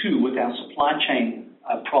Q2 with our supply chain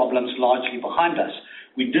problems largely behind us.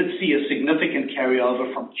 We did see a significant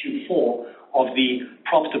carryover from Q4 of the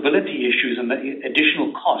profitability issues and the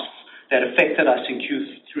additional costs that affected us in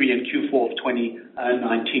Q3 and Q4 of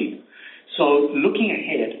 2019. So looking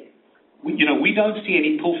ahead, we don't see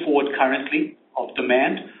any pull forward currently of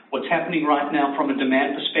demand. What's happening right now from a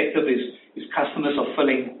demand perspective is customers are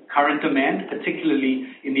filling current demand, particularly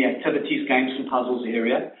in the activities, games and puzzles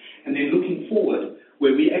area. And then looking forward,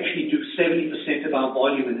 where we actually do 70% of our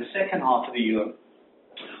volume in the second half of the year,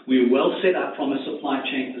 we're well set up from a supply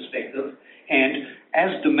chain perspective. And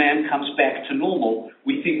as demand comes back to normal,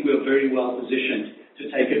 we think we're very well positioned to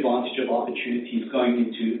take advantage of opportunities going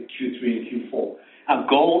into Q3 and Q4. Our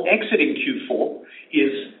goal exiting Q4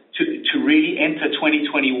 is to really enter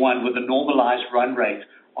 2021 with a normalized run rate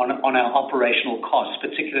on our operational costs,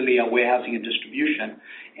 particularly our warehousing and distribution,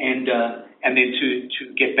 and then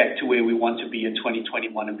to get back to where we want to be in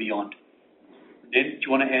 2021 and beyond. Dan, do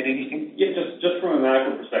you want to add anything? Yeah, just from a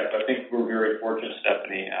macro perspective, I think we're very fortunate,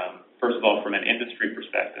 Stephanie. First of all, from an industry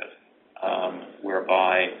perspective,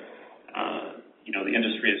 whereby the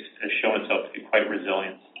industry has shown itself to be quite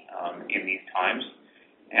resilient in these times,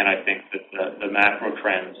 and I think that the macro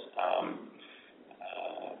trends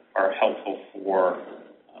are helpful for.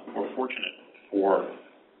 We're fortunate for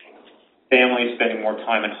families spending more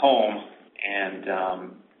time at home, and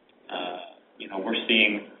we're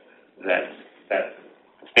seeing that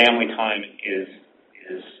family time is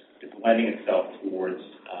lending itself towards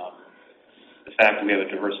the fact that we have a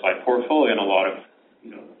diversified portfolio in a lot of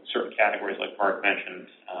certain categories, like Mark mentioned,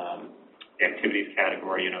 the activities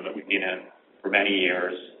category, that we've been in for many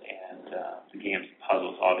years, and the games and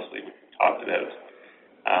puzzles, obviously, we talked about.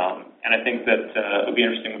 And I think that it'll be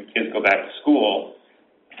interesting when kids go back to school.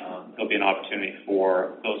 There'll be an opportunity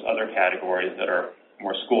for those other categories that are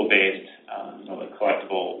more school-based, like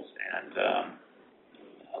collectibles and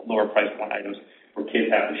lower price point items, where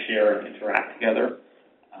kids have to share and interact together.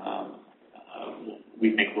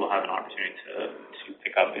 We think we'll have an opportunity to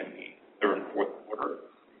pick up in the third and fourth quarter.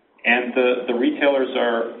 And the retailers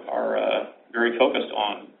are very focused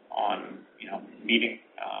on meeting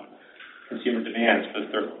consumer demands for the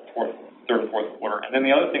third and fourth quarter. And then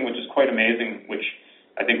the other thing, which is quite amazing, which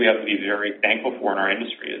I think we have to be very thankful for in our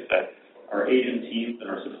industry, is that our agent teams and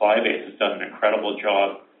our supply base has done an incredible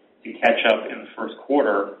job to catch up in the first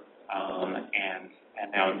quarter and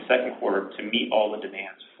now in the second quarter to meet all the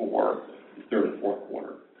demands for the third and fourth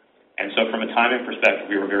quarter. And so from a timing perspective,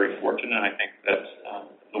 we were very fortunate, and I think that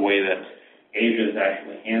the way that Asia has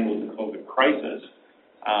actually handled the COVID crisis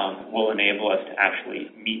will enable us to actually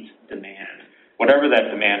meet demand, whatever that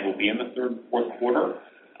demand will be in the third and fourth quarter,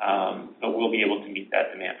 but we'll be able to meet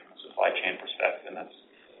that demand from a supply chain perspective, and that's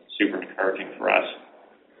super encouraging for us.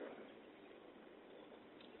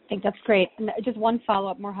 I think that's great. And just one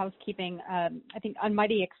follow-up, more housekeeping. I think on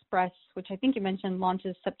Mighty Express, which I think you mentioned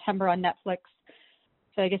launches September on Netflix.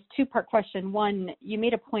 So I guess two-part question. One, you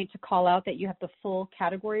made a point to call out that you have the full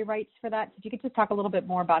category rights for that. So if you could just talk a little bit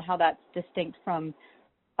more about how that's distinct from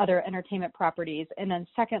other entertainment properties. And then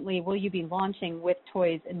secondly, will you be launching with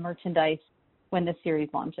toys and merchandise when the series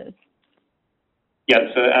launches? Yeah,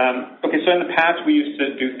 so in the past we used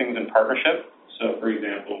to do things in partnership. So for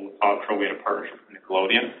example, with Paw Patrol, we had a partnership with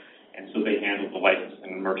Nickelodeon, and so they handled the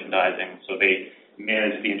licensing and merchandising. So they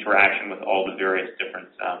managed the interaction with all the various different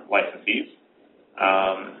licensees.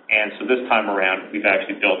 And so this time around, we've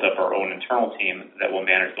actually built up our own internal team that will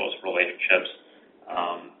manage those relationships,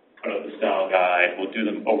 put out the style guide, we'll do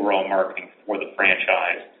the overall marketing for the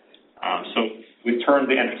franchise, So we've turned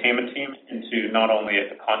the entertainment team into not only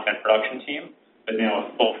a content production team, but now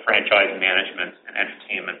a full franchise management and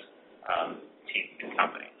entertainment team and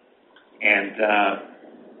company.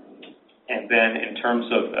 And then in terms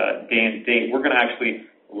of day and date, we're going to actually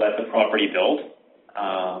let the property build,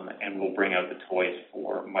 and we'll bring out the toys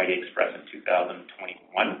for Mighty Express in 2021,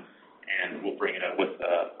 and we'll bring it out with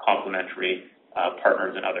complementary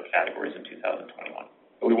partners in other categories in 2021.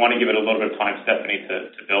 But we want to give it a little bit of time, Stephanie,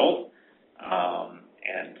 to build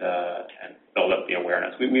and build up the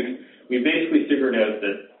awareness. We've basically figured out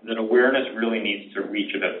that awareness really needs to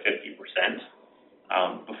reach about 50%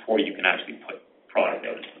 before you can actually put product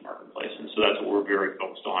out into the marketplace. And so that's what we're very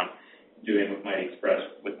focused on doing with Mighty Express,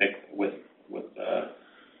 with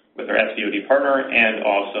our SVOD partner, and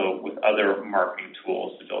also with other marketing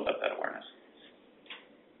tools to build up that awareness.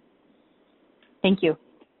 Thank you.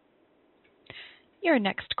 Your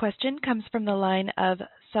next question comes from the line of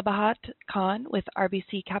Sabahat Khan with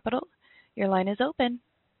RBC Capital. Your line is open.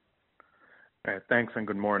 All right, thanks and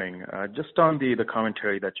good morning. Just on the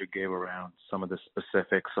commentary that you gave around some of the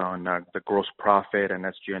specifics on the gross profit and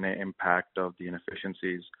SG&A impact of the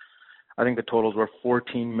inefficiencies, I think the totals were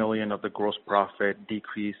 $14 million of the gross profit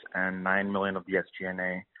decrease and $9 million of the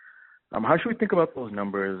SG&A. How should we think about those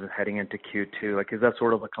numbers heading into Q2? Like, is that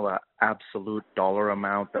sort of like an absolute dollar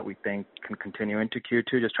amount that we think can continue into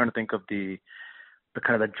Q2? Just trying to think of the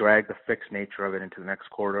kind of the drag, the fixed nature of it into the next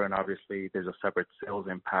quarter, and obviously there's a separate sales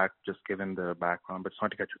impact just given the background, but just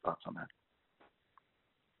wanted to get your thoughts on that.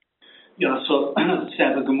 Yeah, so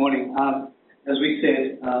Sabah, good morning. As we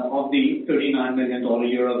said, of the $39 million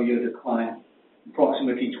year-over-year decline,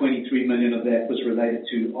 approximately $23 million of that was related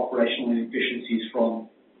to operational inefficiencies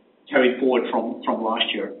carried forward from last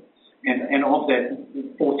year. And of that,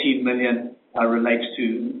 $14 million relates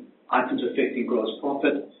to items affecting gross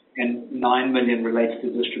profit, and $9 million relates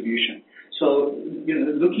to distribution. So,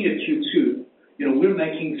 looking at Q2, we're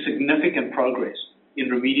making significant progress in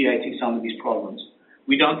remediating some of these problems.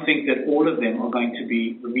 We don't think that all of them are going to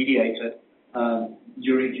be remediated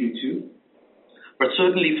during Q2, but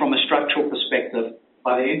certainly from a structural perspective,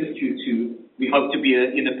 by the end of Q2, we hope to be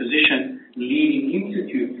in a position leading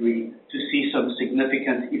into Q3 to see some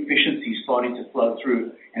significant efficiencies starting to flow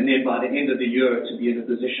through, and then by the end of the year to be in a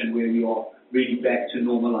position where we are really back to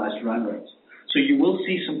normalized run rates. So you will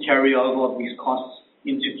see some carryover of these costs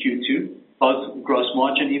into Q2, both gross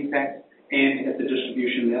margin impact and at the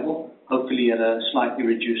distribution level, hopefully at a slightly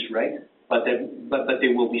reduced rate, but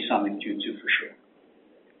there will be some in Q2 for sure.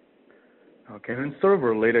 Okay, and sort of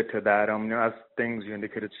related to that, as things you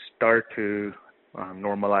indicated start to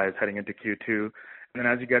normalize heading into Q2, and then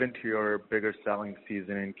as you get into your bigger selling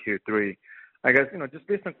season in Q3, I guess, just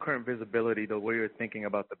based on current visibility, the way you're thinking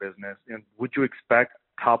about the business, would you expect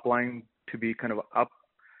top line to be kind of up,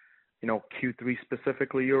 Q3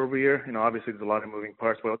 specifically year over year? Obviously there's a lot of moving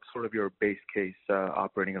parts, but what's sort of your base case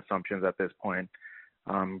operating assumptions at this point,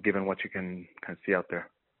 given what you can kind of see out there?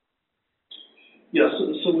 Yeah,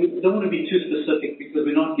 so we don't want to be too specific because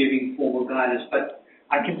we're not giving formal guidance, but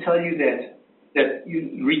I can tell you that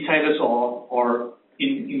retailers are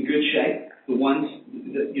in good shape. The ones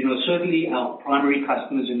that, certainly our primary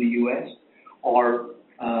customers in the U.S. are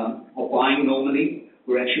buying normally.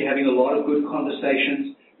 We're actually having a lot of good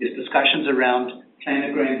conversations. There's discussions around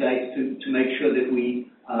planogram dates to make sure that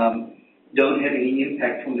we don't have any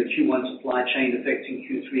impact from the Q1 supply chain affecting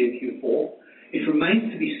Q3 and Q4. It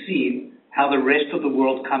remains to be seen how the rest of the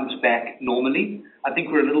world comes back normally. I think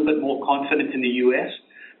we're a little bit more confident in the U.S.,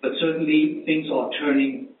 but certainly things are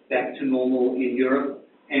turning back to normal in Europe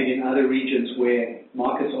and in other regions where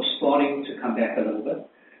markets are starting to come back a little bit.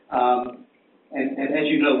 And as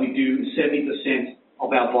you know, we do 70%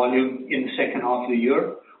 of our volume in the second half of the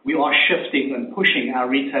year. We are shifting and pushing our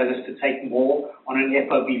retailers to take more on an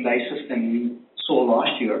FOB basis than we saw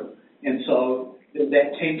last year. And so that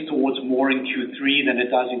tends towards more in Q3 than it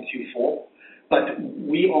does in Q4. But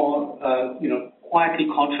we are, quietly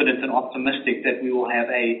confident and optimistic that we will have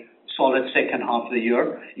a solid second half of the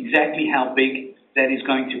year. Exactly how big that is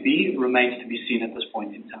going to be remains to be seen at this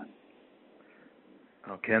point in time.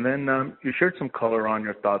 Okay, and then you shared some color on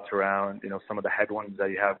your thoughts around, some of the headwinds that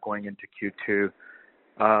you have going into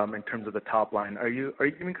Q2 in terms of the top line. Are you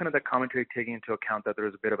giving kind of the commentary taking into account that there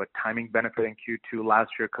was a bit of a timing benefit in Q2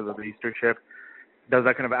 last year because of the Easter shift? Does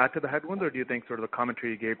that kind of add to the headwinds, or do you think sort of the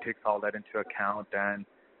commentary you gave takes all that into account and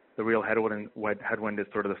the real headwind is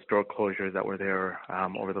sort of the store closures that were there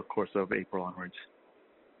over the course of April onwards?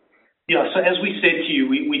 Yeah, so as we said to you,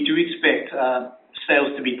 we do expect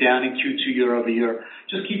sales to be down in Q2 year over year.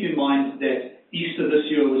 Just keep in mind that Easter this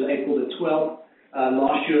year was April the 12th.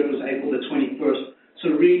 Last year it was April the 21st. So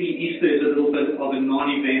really, Easter is a little bit of a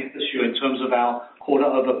non-event this year in terms of our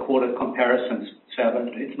quarter-over-quarter comparisons. So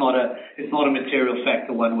it's not a material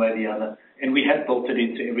factor one way or the other, and we have built it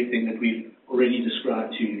into everything that we've already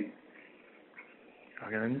described to you.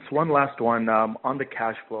 Okay, and just one last one on the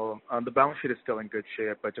cash flow. The balance sheet is still in good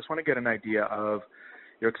shape, but just want to get an idea of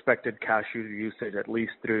your expected cash usage at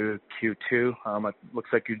least through Q2. It looks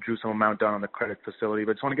like you drew some amount down on the credit facility,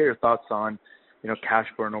 but just want to get your thoughts on, cash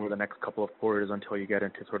burn over the next couple of quarters until you get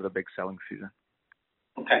into sort of the big selling season.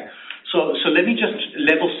 Okay, so let me just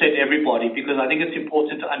level set everybody, because I think it's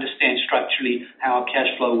important to understand structurally how our cash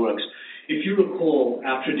flow works. If you recall,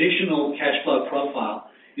 our traditional cash flow profile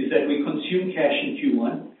is that we consume cash in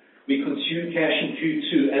Q1, we consume cash in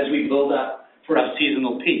Q2 as we build up for our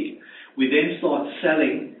seasonal peak. We then start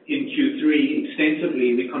selling in Q3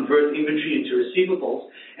 extensively. We convert inventory into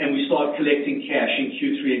receivables, and we start collecting cash in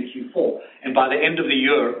Q3 and Q4. And by the end of the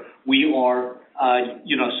year, we are,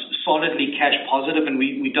 solidly cash positive, and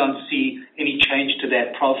we don't see any change to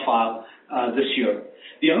that profile this year.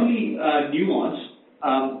 The only nuance,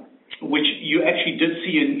 which you actually did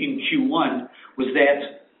see in Q1, was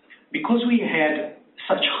that because we had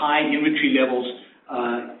such high inventory levels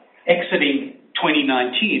exiting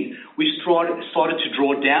 2019, we started to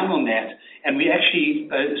draw down on that, and we actually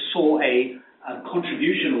saw a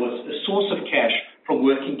contribution or a source of cash from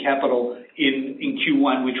working capital in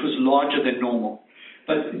Q1, which was larger than normal.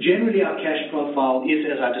 But generally, our cash profile is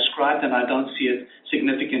as I described, and I don't see it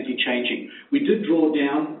significantly changing. We did draw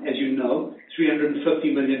down, as you know, $350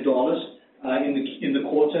 million in the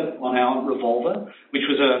quarter on our revolver, which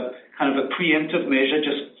was a kind of a preemptive measure,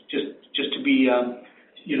 just to be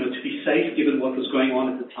to be safe given what was going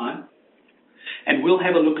on at the time. And we'll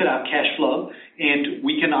have a look at our cash flow, and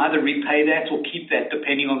we can either repay that or keep that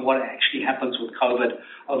depending on what actually happens with COVID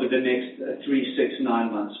over the next 3, 6,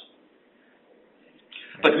 9 months.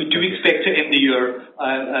 But we do expect to end the year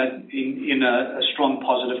in a strong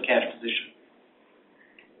positive cash position.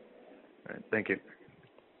 All right, thank you.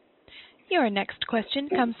 Your next question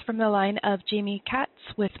comes from the line of Jamie Katz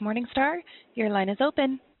with Morningstar. Your line is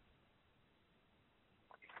open.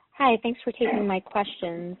 Hi, thanks for taking my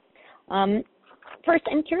questions. First,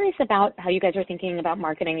 I'm curious about how you guys are thinking about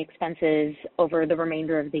marketing expenses over the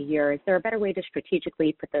remainder of the year. Is there a better way to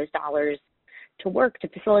strategically put those dollars to work to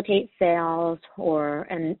facilitate sales,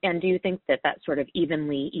 and do you think that sort of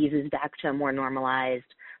evenly eases back to a more normalized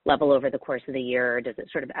level over the course of the year, or does it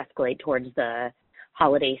sort of escalate towards the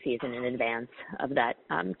holiday season in advance of that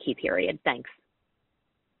key period? Thanks.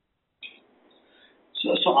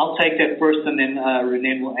 So I'll take that first, and then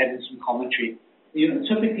René will add in some commentary.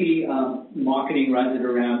 Typically, marketing runs at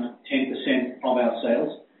around 10% of our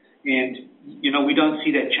sales, and we don't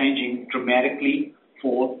see that changing dramatically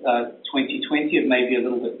for 2020. It may be a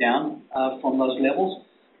little bit down from those levels.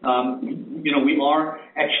 We are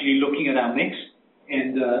actually looking at our mix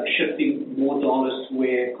and shifting more dollars to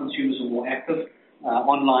where consumers are more active,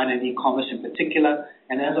 online and e-commerce in particular.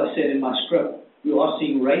 And as I said in my script, we are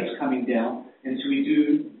seeing rates coming down, and so we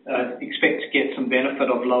do expect to get some benefit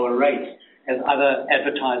of lower rates as other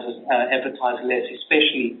advertisers advertise less,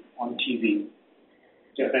 especially on TV.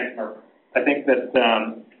 Yeah, thanks, Mark. I think that,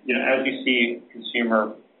 as you see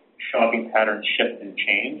consumer shopping patterns shift and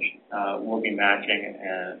change, we'll be matching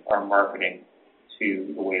our marketing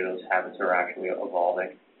to the way those habits are actually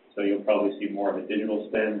evolving. So you'll probably see more of a digital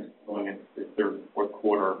spend going into the third and fourth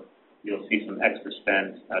quarter. You'll see some extra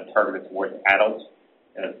spend targeted towards adults.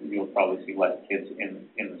 You'll probably see less kids in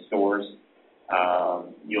the stores.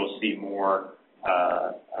 You'll see more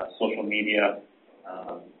social media.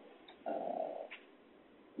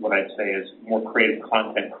 What I'd say is more creative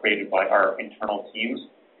content created by our internal teams,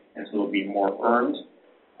 and so there'll be more earned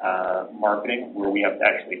marketing where we have to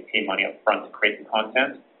actually pay money up front to create the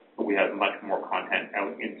content, but we have much more content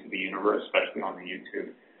out into the universe, especially on the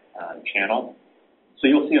YouTube channel. So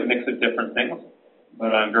you'll see a mix of different things,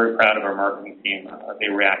 but I'm very proud of our marketing team. They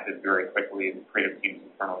reacted very quickly. The creative teams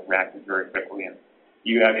internally reacted very quickly, and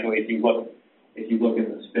you actually, if you look in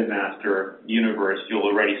the Spin Master universe, you'll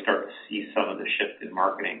already start to see some of the shift in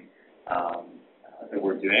marketing that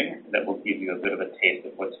we're doing that will give you a bit of a taste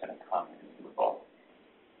of what's going to come into the fall.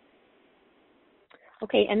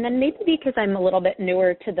 Okay, and then maybe because I'm a little bit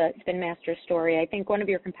newer to the Spin Master story, I think one of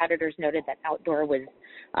your competitors noted that outdoor was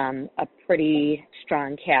a pretty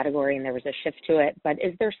strong category and there was a shift to it. But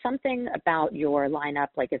is there something about your lineup,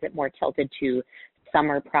 like is it more tilted to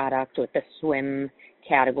summer product with the swim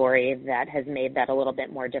category that has made that a little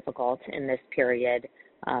bit more difficult in this period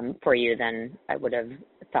for you than I would have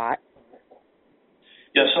thought?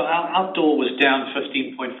 Yeah, so our outdoor was down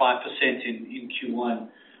 15.5% in Q1.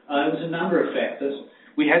 It was a number of factors.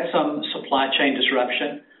 We had some supply chain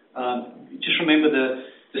disruption. Just remember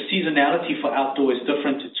the seasonality for outdoor is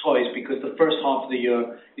different to toys because the first half of the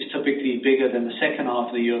year is typically bigger than the second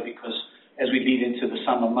half of the year because as we lead into the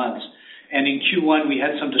summer months. And in Q1, we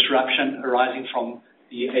had some disruption arising from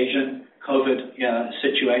the Asian COVID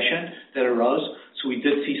situation that arose. So we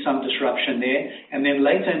did see some disruption there. And then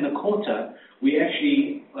later in the quarter, we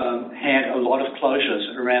actually had a lot of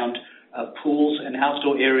closures around pools and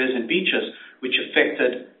outdoor areas and beaches, which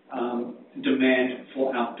affected demand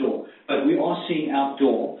for outdoor. But we are seeing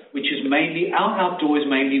outdoor, which is our outdoor is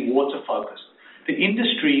mainly water focused. The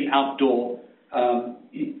industry outdoor,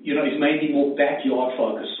 is mainly more backyard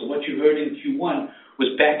focused. So what you heard in Q1 was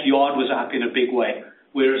backyard was up in a big way,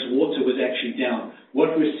 whereas water was actually down.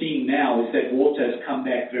 What we're seeing now is that water has come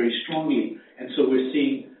back very strongly, and so we're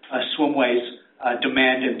seeing swimways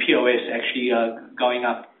demand and POS actually going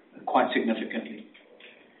up quite significantly.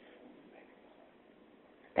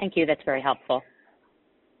 Thank you. That's very helpful.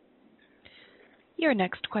 Your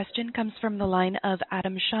next question comes from the line of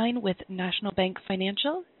Adam Shine with National Bank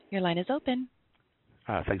Financial. Your line is open.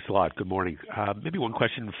 Thanks a lot. Good morning. Maybe one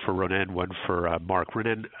question for Ronnen, one for Mark.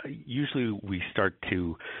 Ronnen, usually we start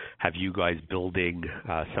to have you guys building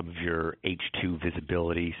some of your H2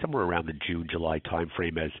 visibility somewhere around the June, July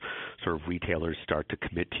timeframe as sort of retailers start to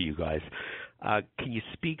commit to you guys. Can you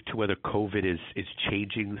speak to whether COVID is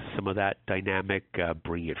changing some of that dynamic,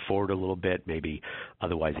 bringing it forward a little bit, maybe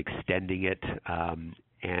otherwise extending it?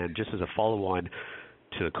 And just as a follow-on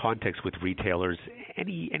to the context with retailers,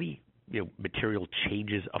 any material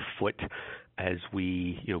changes afoot as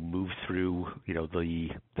we move through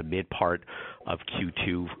the mid part of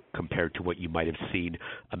Q2 compared to what you might have seen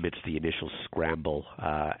amidst the initial scramble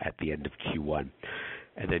at the end of Q1.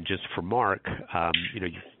 And then just for Mark,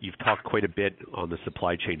 you've talked quite a bit on the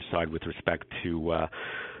supply chain side with respect to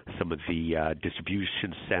some of the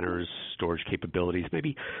distribution centers, storage capabilities.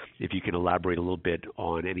 Maybe if you can elaborate a little bit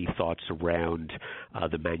on any thoughts around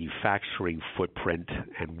the manufacturing footprint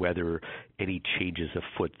and whether any changes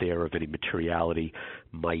afoot there of any materiality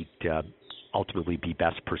might ultimately be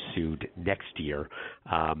best pursued next year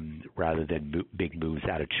rather than big moves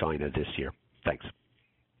out of China this year. Thanks.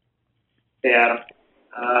 Hey, Adam.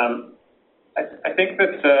 I think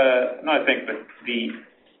that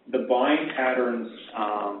the buying patterns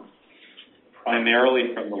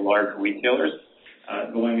primarily from the large retailers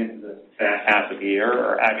going into the back half of the year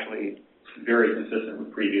are actually very consistent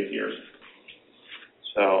with previous years.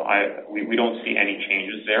 So we don't see any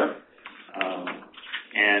changes there.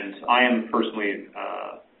 And I am personally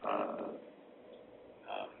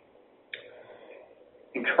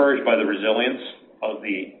encouraged by the resilience of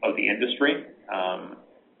the industry.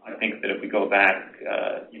 I think that if we go back,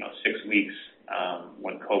 6 weeks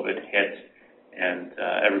when COVID hit and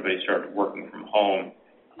everybody started working from home,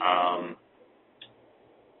 I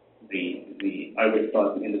would have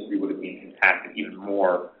thought the industry would have been impacted even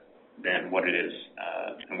more than what it is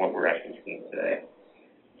and what we're actually seeing today.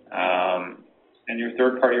 And your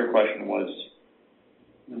third part of your question was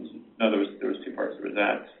there was two parts. There was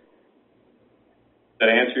that. Did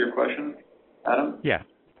I answer your question, Adam? Yeah.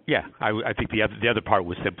 I think the other part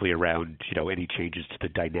was simply around any changes to the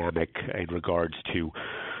dynamic in regards to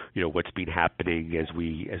what's been happening as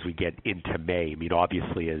we get into May. I mean,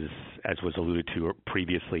 obviously, as was alluded to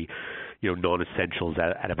previously, non-essentials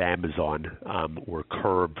out of Amazon were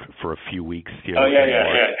curbed for a few weeks.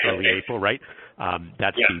 Early April, right?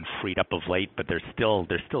 That's been freed up of late, but there still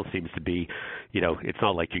seems to be, it's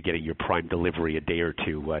not like you're getting your Prime delivery a day or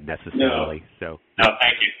two necessarily. No,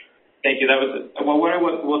 thank you. Thank you. That was what I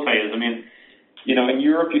will tell you is, in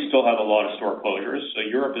Europe you still have a lot of store closures. So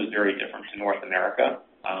Europe is very different to North America,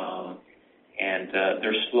 and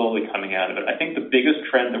they're slowly coming out of it. I think the biggest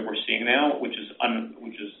trend that we're seeing now, which is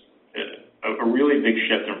a really big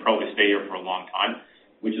shift and will probably stay here for a long time,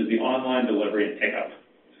 which is the online delivery and pickup.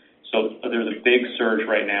 So there's a big surge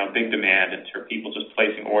right now, big demand, and people just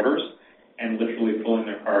placing orders and literally pulling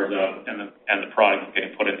their cars up, and the product is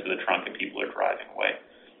getting put into the trunk, and people are driving away.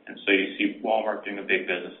 And so you see Walmart doing a big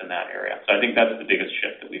business in that area. So I think that's the biggest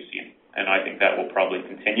shift that we've seen, and I think that will probably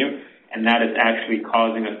continue. And that is actually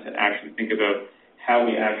causing us to actually think about how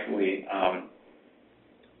we actually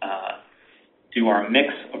do our mix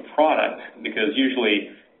of product, because usually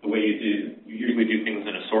the way you usually do things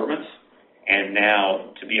in assortments, and now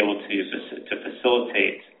to be able to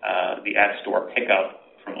facilitate the at-store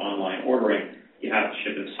pickup from online ordering, you have to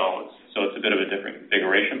ship in solids. So it's a bit of a different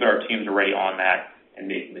configuration, but our teams are already on that and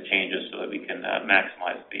making the changes so that we can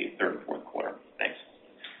maximize the third and fourth quarter. Thanks.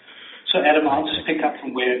 So Adam, I'll pick up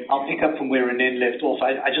from where René left off.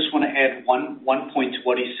 I just want to add one point to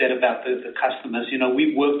what he said about the customers. You know,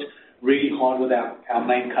 we've worked really hard with our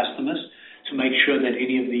main customers to make sure that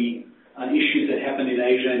any of the issues that happened in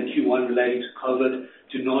Asia in Q1 relating to COVID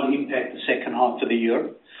do not impact the second half of the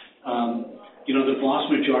year. You know, the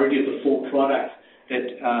vast majority of the full product that,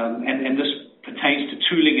 and this pertains to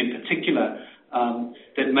tooling in particular,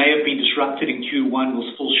 that may have been disrupted in Q1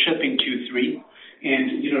 will still ship in Q3.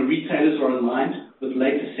 And, you know, retailers are aligned with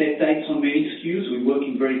later set dates on many SKUs. We're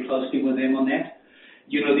working very closely with them on that.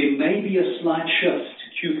 You know, there may be a slight shift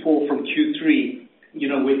to Q4 from Q3, you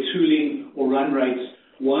know, where tooling or run rates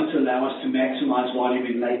won't allow us to maximize volume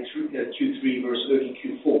in late Q3 versus early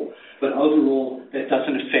Q4. But overall, that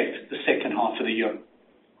doesn't affect the second half of the year.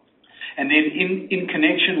 And then in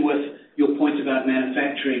connection with your point about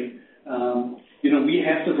manufacturing, you know, we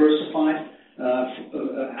have diversified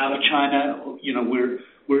out of China. You know,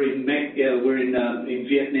 we're in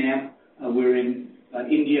Vietnam, we're in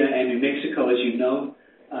India and in Mexico, as you know.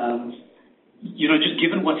 You know, just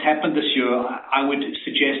given what's happened this year, I would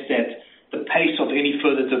suggest that the pace of any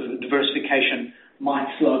further diversification might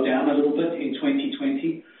slow down a little bit in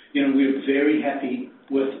 2020. You know, we're very happy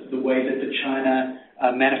with the way that the China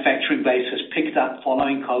manufacturing base has picked up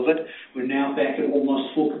following COVID. We're now back at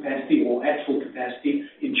almost full capacity or at full capacity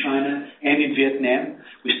in China and in Vietnam.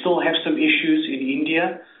 We still have some issues in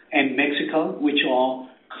India and Mexico, which are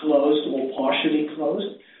closed or partially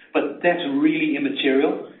closed, but that's really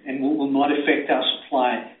immaterial and will not affect our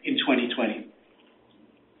supply in 2020.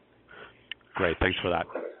 Great, thanks for that.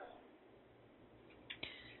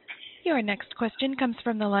 Your next question comes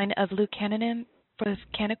from the line of Luke Hannan with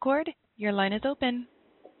Canaccord. Your line is open.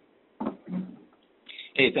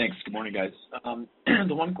 Hey, thanks. Good morning, guys.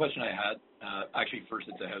 The one question I had, actually first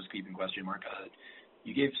it's a housekeeping question, Mark.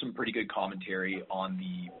 You gave some pretty good commentary on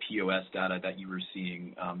the POS data that you were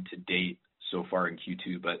seeing to date so far in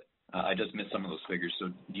Q2, but I just missed some of those figures. So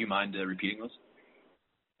do you mind repeating those?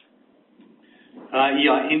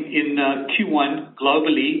 In Q1,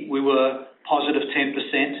 globally, we were positive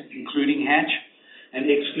 10%, including Hatch, and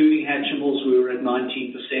excluding Hatchimals, we were at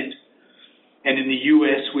 19%. And in the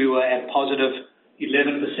U.S., we were at positive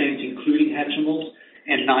 11%, including Hatchimals,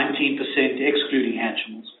 and 19% excluding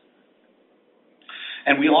Hatchimals.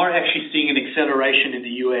 And we are actually seeing an acceleration in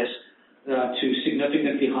the U.S. To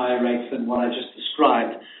significantly higher rates than what I just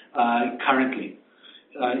described currently.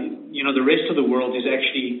 You know, the rest of the world is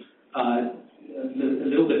actually a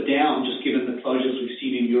little bit down, just given the closures we've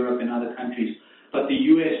seen in Europe and other countries. But the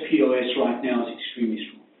U.S. POS right now is extremely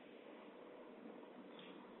strong.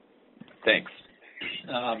 Thanks.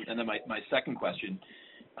 And then my second question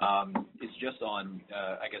is just on,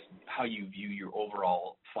 I guess, how you view your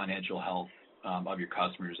overall financial health of your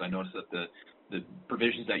customers. I noticed that the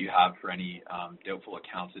provisions that you have for any doubtful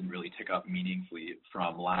accounts didn't really tick up meaningfully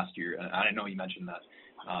from last year. And I know you mentioned that,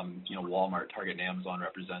 you know, Walmart, Target, and Amazon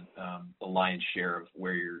represent the lion's share of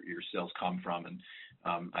where your sales come from. And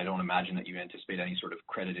I don't imagine that you anticipate any sort of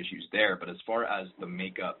credit issues there. But as far as the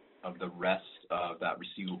makeup of the rest of that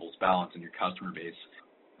receivables balance in your customer base,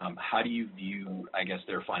 how do you view, I guess,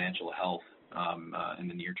 their financial health in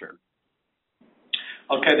the near term?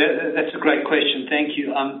 Okay, that's a great question. Thank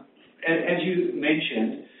you. As you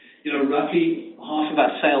mentioned, you know, roughly half of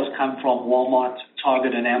our sales come from Walmart,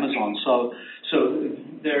 Target, and Amazon. So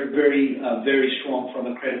they're very, very strong from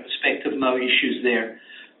a credit perspective. No issues there.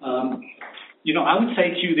 You know, I would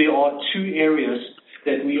say to you there are two areas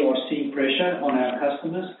that we are seeing pressure on our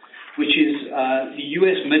customers, which is the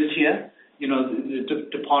U.S. mid-tier, you know, the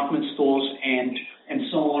department stores and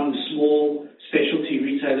so on, the small specialty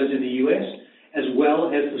retailers in the U.S., as well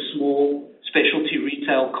as the small specialty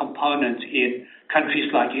retail component in countries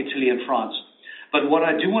like Italy and France. But what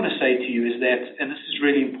I do want to say to you is that, and this is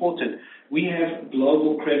really important, we have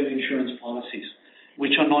global credit insurance policies,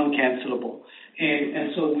 which are non-cancelable.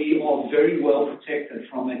 And so we are very well protected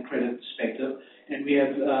from a credit perspective, and we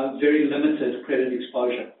have very limited credit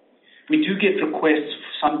exposure. We do get requests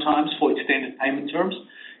sometimes for extended payment terms,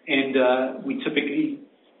 and we typically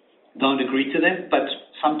don't agree to them, but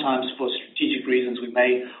sometimes for strategic reasons we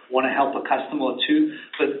may want to help a customer or two.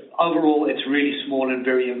 But overall, it's really small and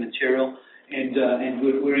very immaterial, and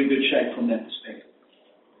we're in good shape from that perspective.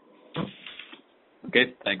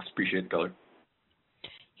 Okay, thanks. Appreciate the color.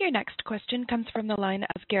 Your next question comes from the line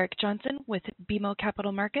of Garrick Johnson with BMO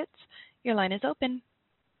Capital Markets. Your line is open.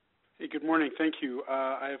 Hey, good morning. Thank you.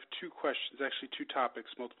 I have two questions, actually two topics,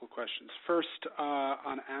 multiple questions. First,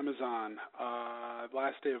 on Amazon.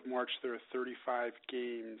 Last day of March, there were 35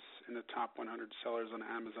 games in the top 100 sellers on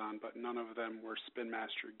Amazon, but none of them were Spin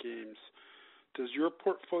Master games. does your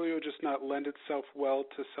portfolio just not lend itself well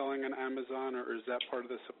to selling on Amazon, or is that part of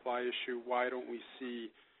the supply issue? Why don't we see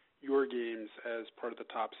your games as part of the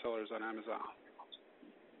top sellers on Amazon?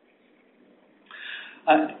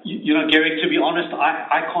 Gary, to be honest,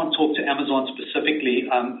 I can't talk to Amazon specifically.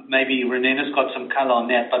 Maybe Renan has got some color on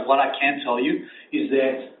that, but what I can tell you is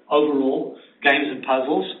that overall, games and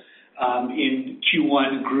puzzles in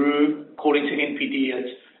Q1 grew, according to NPD, at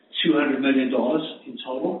 $200 million in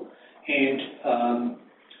total, and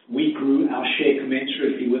we grew our share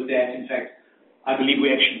commensurately with that. In fact, I believe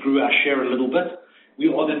we actually grew our share a little bit. We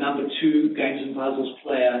are the number 2 games and puzzles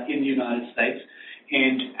player in the United States,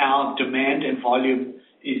 and our demand and volume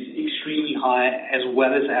is extremely high, as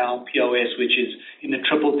well as our POS, which is in the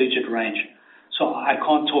triple-digit range. So I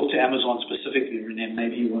can't talk to Amazon specifically, Renan.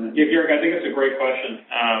 Maybe you want to... Yeah, Garrick, I think it's a great question,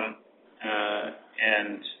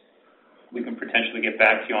 and we can potentially get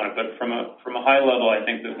back to you on it. But from a high level, I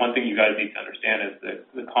think that one thing you guys need to understand is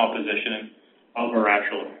the composition of our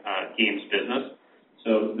actual games business.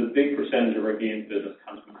 So the big percentage of our games business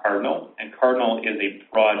comes from Cardinal, and Cardinal is a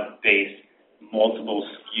broad-based, multiple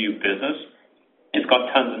SKU business. It's got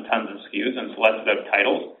tons and tons of SKUs, and it's less about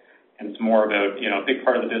titles, and it's more about, a big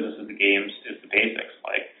part of the business of the games is the basics,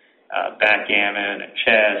 like backgammon and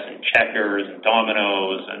chess and checkers and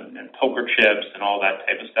dominoes and poker chips and all that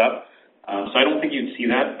type of stuff. So I don't think you'd see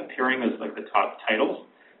that appearing as like the top titles.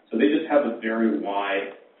 So they just have a very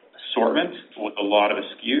wide assortment with a lot of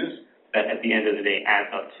SKUs that at the end of the day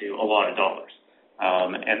adds up to a lot of dollars.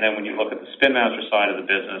 And then when you look at the Spin Master side of the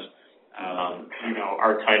business,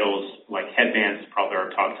 our titles like Headbands is probably our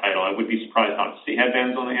top title. I would be surprised not to see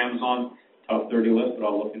Headbands on the Amazon top 30 list, but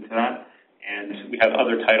I'll look into that. And we have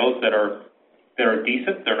other titles that are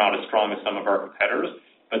decent. They're not as strong as some of our competitors,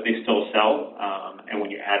 but they still sell. And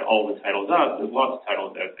when you add all the titles up, there's lots of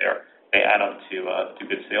titles out there. They add up to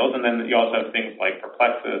good sales. And then you also have things like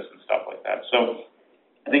Perplexus and stuff like that. So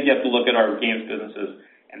I think you have to look at our games businesses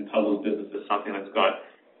and puzzles business as something that's got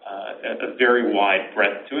a very wide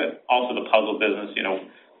breadth to it. Also, the puzzle business,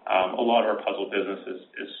 a lot of our puzzle business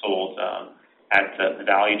is sold at the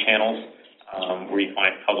value channels, where you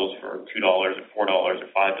find puzzles for $2 or $4 or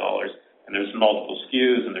 $5, and there's multiple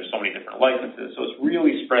SKUs and there's so many different licenses. So it's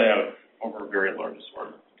really spread out over a very large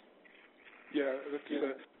assortment. Yeah, that's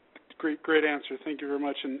a great answer. Thank you very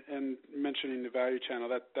much. And mentioning the value channel,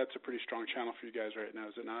 that's a pretty strong channel for you guys right now,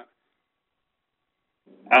 is it not?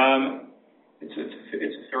 It's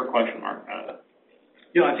a fair question, Mark.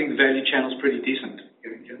 I think the value channel is pretty decent.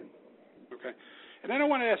 Okay. And then I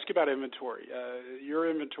want to ask you about inventory. Your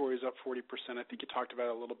inventory is up 40%. I think you talked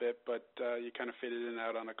about it a little bit, but you kind of faded in and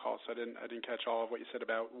out on the call, so I didn't catch all of what you said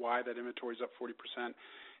about why that inventory is up 40%,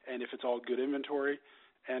 and if it's all good inventory.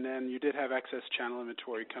 And then you did have excess channel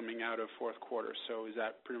inventory coming out of fourth quarter. So is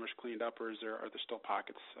that pretty much cleaned up, or are there still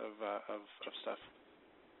pockets of stuff?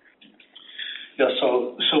 Yeah,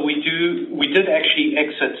 so we did actually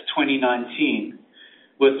exit 2019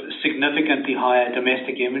 with significantly higher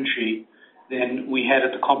domestic inventory than we had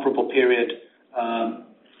at the comparable period of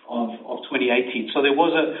 2018. So there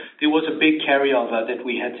was a big carryover that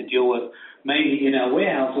we had to deal with, mainly in our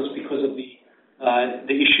warehouses because of the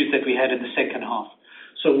issues that we had in the second half.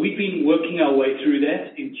 So we've been working our way through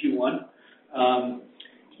that in Q1.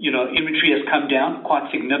 Inventory has come down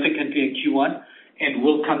quite significantly in Q1 and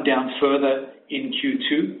will come down further in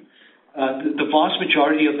Q2. The vast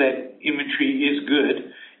majority of that inventory is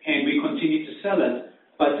good, and we continue to sell it.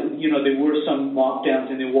 But there were some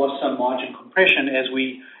markdowns and there was some margin compression as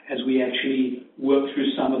we actually worked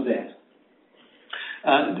through some of that.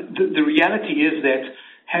 The reality is that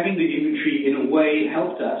having the inventory in a way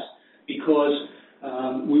helped us because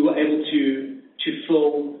we were able to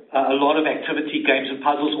fill a lot of activity, games and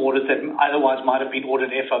puzzles orders that otherwise might have been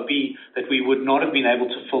ordered FOB that we would not have been able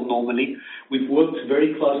to fill normally. We've worked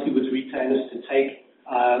very closely with retailers to take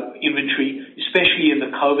inventory, especially in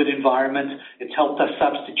the COVID environment. It's helped us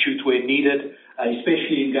substitute where needed,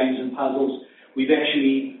 especially in games and puzzles. We've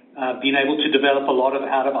actually been able to develop a lot of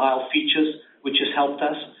out-of-aisle features, which has helped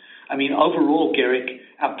us. I mean, overall, Garrick,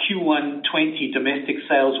 our Q1 20 domestic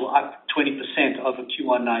sales were up 20% over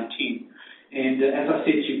Q1 19. And as I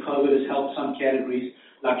said to you, COVID has helped some categories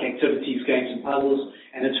like activities, games and puzzles,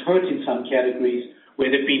 and it's hurt in some categories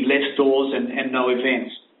where there have been less stores and no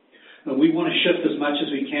events. Now, we want to shift as much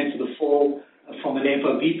as we can to the fall from an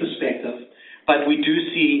FOB perspective, but we do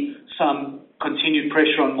see some continued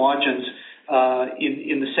pressure on margins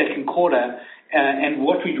in the second quarter. And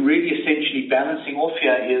what we're really essentially balancing off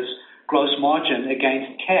here is gross margin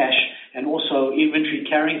against cash and also inventory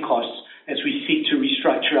carrying costs as we seek to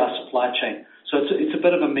restructure our supply chain. So it's a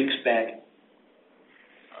bit of a mixed bag.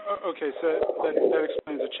 Okay, so that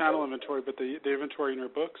explains the channel inventory, but the inventory in your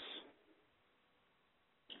books?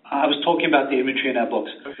 I was talking about the inventory in our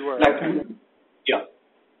books. Oh, you were? Okay. Yeah.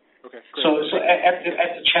 Okay, great. So at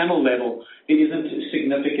the channel level, there isn't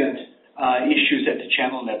significant issues at the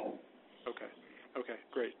channel level. Okay,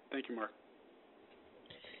 great. Thank you, Mark.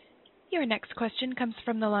 Your next question comes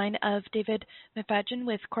from the line of David McFadgen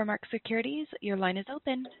with Cormark Securities. Your line is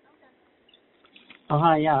open. Oh,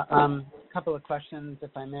 hi, yeah. A couple of questions,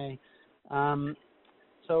 if I may.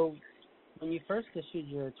 So when you first issued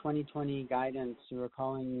your 2020 guidance, you were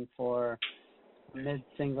calling for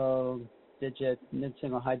mid-single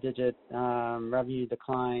high digit revenue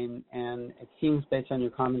decline, and it seems based on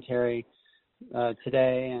your commentary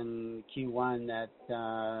today and Q1 that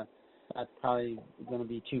that's probably going to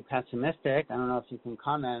be too pessimistic. I don't know if you can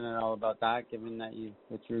comment at all about that, given that you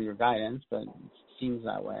withdrew your guidance, but it seems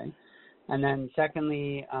that way. And then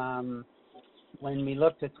secondly, when we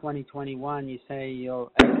looked at 2021, you say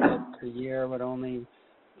you'll exit the year with only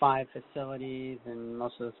 5 facilities and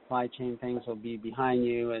most of the supply chain things will be behind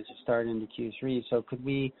you as you start into Q3. So could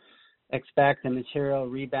we expect a material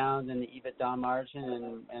rebound in the EBITDA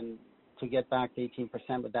margin and to get back to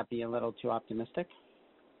 18%? Would that be a little too optimistic?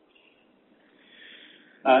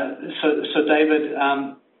 So David,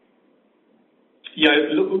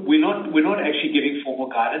 look, we're not actually giving formal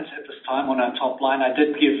guidance at this time on our top line. I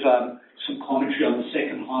did give some commentary on the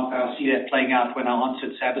second half. I see that playing out when I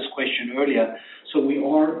answered Saba's question earlier. So we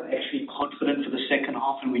are actually confident for the second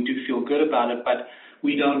half, and we do feel good about it, but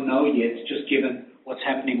we don't know yet, just given what's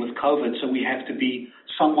happening with COVID. So we have to be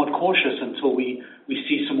somewhat cautious until we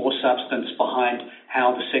see some more substance behind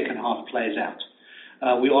how the second half plays out.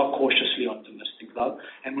 We are cautiously optimistic, though,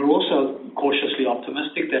 and we're also cautiously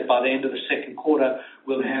optimistic that by the end of the second quarter,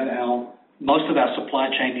 we'll have most of our supply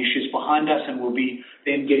chain issues behind us, and we'll be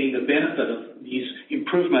then getting the benefit of these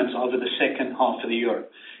improvements over the second half of the year.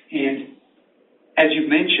 And as you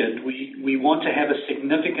mentioned, we want to have a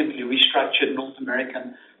significantly restructured North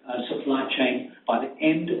American supply chain by the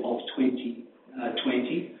end of 2020,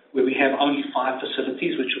 where we have only 5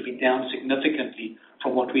 facilities, which will be down significantly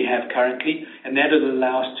from what we have currently, and that will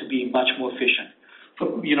allow us to be much more efficient.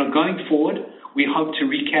 Going forward, we hope to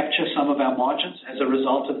recapture some of our margins as a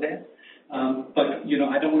result of that. But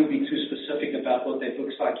I don't want to be too specific about what that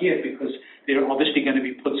looks like yet, because there are obviously going to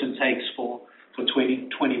be puts and takes for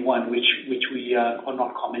 2021, which we are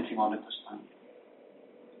not commenting on at this time.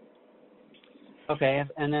 Okay,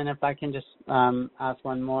 and then if I can just ask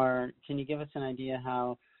one more, can you give us an idea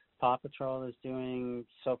how Paw Patrol is doing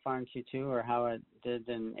so far in Q2, or how it did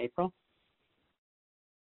in April?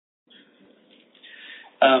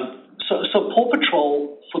 So Paw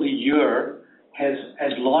Patrol for the year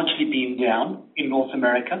has largely been down in North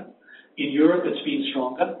America. In Europe, it's been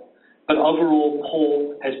stronger, but overall,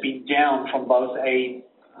 Paw has been down from both a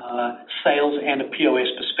sales and a POS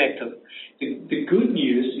perspective. The good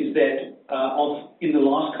news is that in the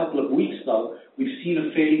last couple of weeks, though, we've seen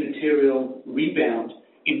a fairly material rebound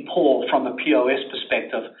in Paw from a POS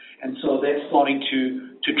perspective, and so that's starting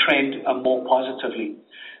to trend more positively.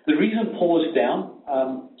 The reason Paw is down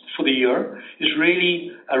for the year is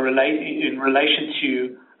really in relation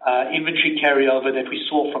to inventory carryover that we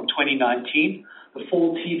saw from 2019. The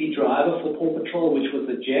fall TV driver for Paw Patrol, which was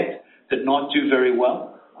the Jet, did not do very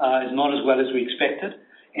well, is not as well as we expected,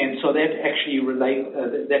 and so that actually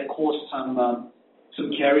that caused some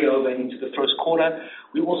carryover into the first quarter.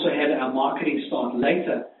 We also had our marketing start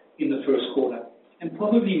later in the first quarter. And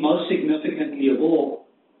probably most significantly of all,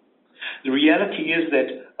 the reality is that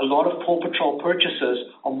a lot of Paw Patrol purchases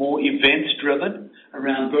are more event-driven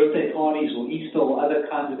around birthday parties or Easter or other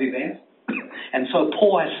kinds of events. And so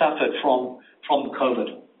Paw has suffered from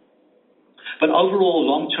COVID. But overall,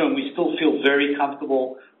 long-term, we still feel very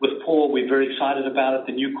comfortable with Paw. We're very excited about it,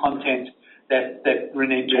 the new content that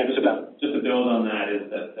Renee talks about. Just to build on that is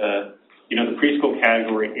that the preschool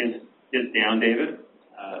category is down, David,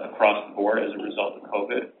 across the board as a result of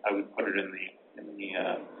COVID. I would put it in the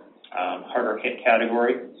harder hit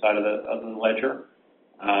category side of the ledger.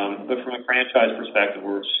 But from a franchise perspective,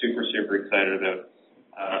 we're super excited about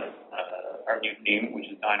our new theme, which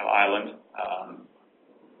is Dino Island.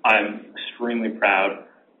 I'm extremely proud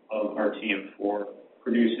of our team for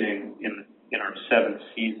producing in our 7th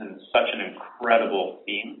season such an incredible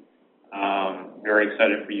theme. Very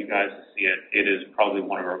excited for you guys to see it. It is probably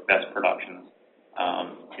one of our best productions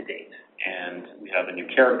to date. And we have a new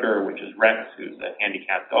character, which is Rex, who's a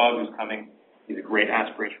handicapped dog who's coming. He's a great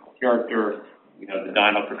aspirational character. We have the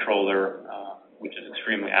Dino Patroller, which is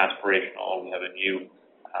extremely aspirational. We have a new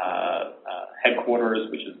headquarters,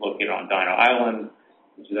 which is located on Dino Island,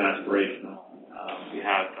 which is aspirational. We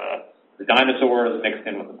have the dinosaurs mixed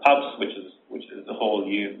in with the pups, which is a whole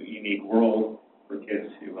unique world for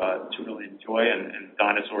kids to really enjoy. And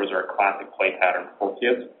dinosaurs are a classic play pattern for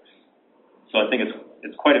kids. So I think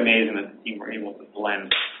it's quite amazing that the team were able to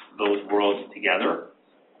blend those worlds together.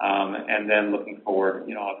 And then looking forward,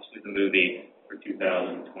 obviously the movie for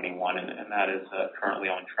 2021, and that is currently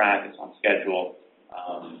on track. It's on schedule.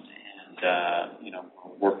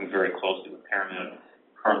 We're working very closely with Paramount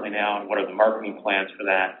currently now on what are the marketing plans for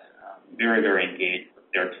that. Very, very engaged with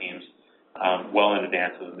their teams well in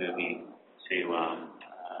advance of the movie to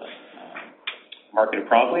market it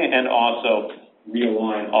properly, and also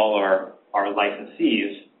realign all our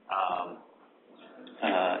licensees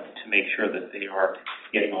to make sure that they are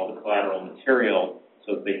getting all the collateral material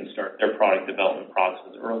so that they can start their product development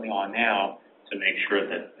process early on now to make sure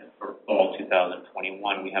that for fall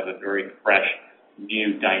 2021 we have a very fresh,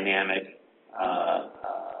 new, dynamic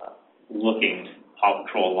looking Paw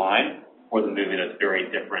Patrol line for the movie that's very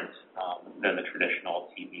different than the traditional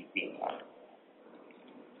TV theme line.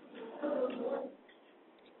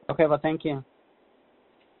 Okay, well, thank you.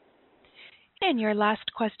 And your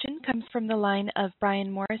last question comes from the line of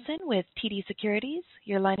Brian Morrison with TD Securities.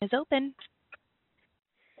 Your line is open.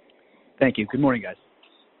 Thank you. Good morning, guys.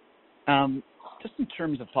 Just in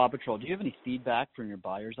terms of Paw Patrol, do you have any feedback from your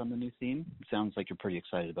buyers on the new theme? It sounds like you're pretty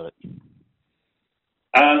excited about it.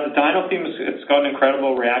 The Dino theme, it's got an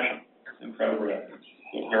incredible reaction. Incredible reaction.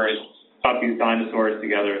 Very puppies, dinosaurs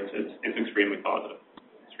together. It's extremely positive.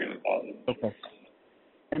 Extremely positive. Okay.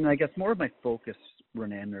 And I guess more of my focus,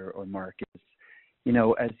 Renan or Mark, is,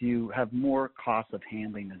 as you have more costs of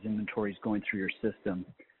handling as inventory is going through your system,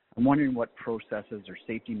 I'm wondering what processes or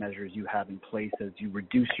safety measures you have in place as you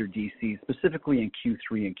reduce your DC, specifically in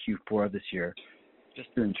Q3 and Q4 of this year,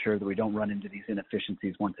 just to ensure that we don't run into these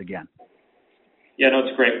inefficiencies once again. Yeah, no,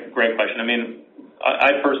 it's a great question. I mean,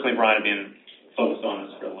 I personally, Brian, have been focused on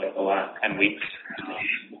this for like the last 10 weeks,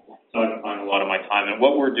 so I'm on a lot of my time. And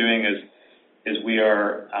what we're doing is we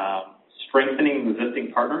are strengthening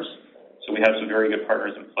existing partners. So we have some very good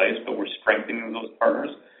partners in place, but we're strengthening those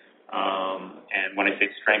partners. And when I say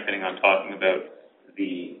strengthening, I'm talking about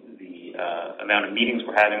the amount of meetings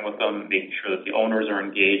we're having with them, making sure that the owners are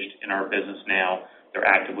engaged in our business now. They're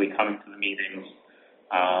actively coming to the meetings,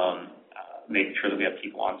 making sure that we have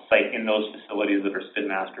people on site in those facilities that are Spin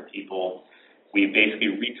Master people. We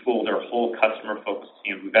basically retooled our whole customer-focused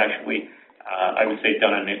team. We've actually, I would say,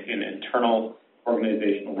 done an internal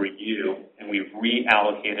organizational review, and we've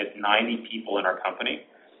reallocated 90 people in our company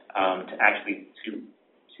to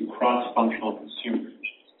cross-functional consumer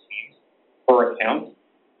teams per account,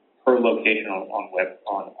 per location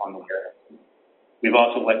on the warehouse. We've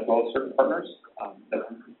also let go of certain partners that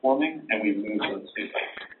weren't performing, and we've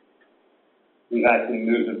actually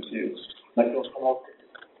moved them to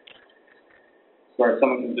sorry,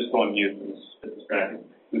 someone can just go on mute. It's distracting.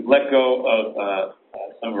 We've let go of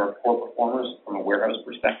some of our poor performers from a warehouse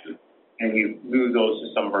perspective, and we've moved those to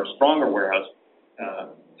some of our stronger warehouse,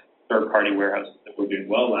 third-party warehouses that were doing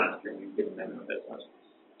well last year, and we've given them the business.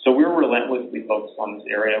 So we're relentlessly focused on this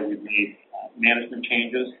area. We've made management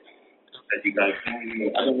changes, as you guys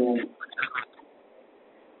know. I don't know,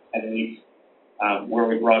 at least where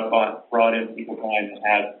we brought in people trying to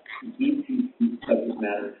have deep subject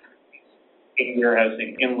matter in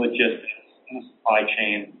warehousing, in logistics, in the supply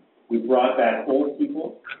chain. We brought back old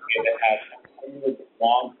people that have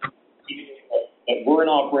long people that were in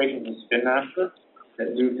operations in Spin Master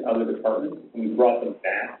that moved to other departments, and we brought them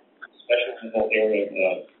back, especially in the whole area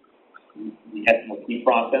of the SMOP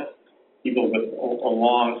process. People with a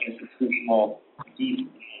long institutional,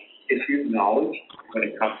 deep issue knowledge when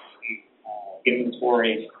it comes to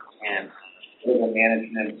inventory and order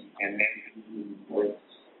management and management inventory.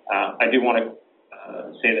 I do want to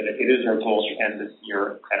say that it is our goal to end this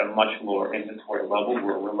year at a much lower inventory level.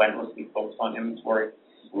 We're relentlessly focused on inventory.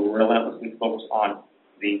 We're relentlessly focused on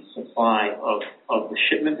the supply of the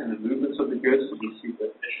shipment and the movements of the goods to be super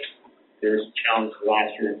efficient. There's a challenge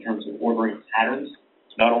last year in terms of ordering patterns,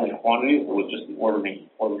 not only quantities, but with just the ordering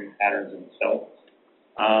patterns themselves.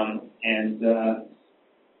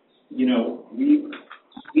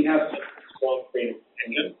 We have such a strong creative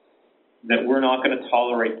engine that we're not going to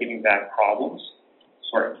tolerate giving back problems.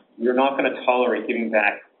 We're not going to tolerate giving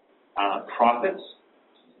back profits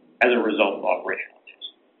as a result of operational issues.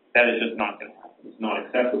 That is just not going to happen. It's not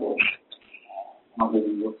acceptable. It's not what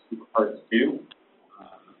we work super hard to do,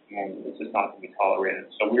 and it's just not going to be tolerated.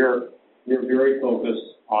 So we're very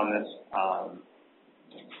focused on this,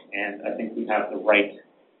 and I think we have the right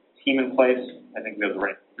team in place. I think we have the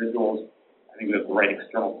right individuals. I think we have the right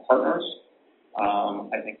external partners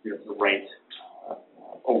I think we have the right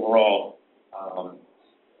overall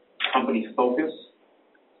company focus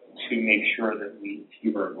to make sure that we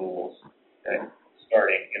achieve our goals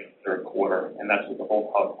starting in the third quarter, and that's what the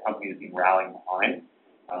whole company has been rallying behind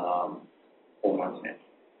 4 months now.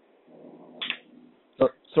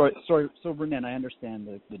 Sorry. So, Renan, I understand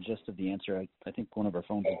the gist of the answer. I think one of our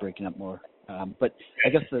phones is breaking up more. But I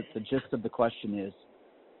guess the gist of the question is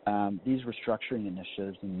these restructuring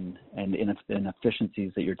initiatives and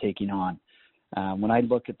inefficiencies that you're taking on. When I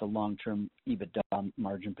look at the long-term EBITDA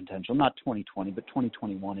margin potential, not 2020, but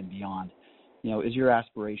 2021 and beyond, is your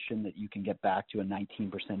aspiration that you can get back to a 19%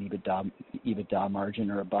 EBITDA margin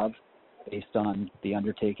or above based on the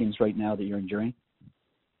undertakings right now that you're enduring?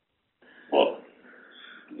 Well,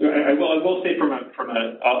 I will say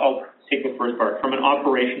I'll take the first part. From an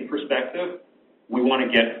operation perspective, we want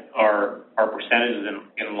to get our percentages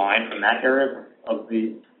in line from that area of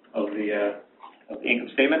the income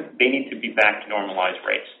statement. They need to be back to normalized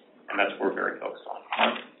rates, and that's what we're very focused on.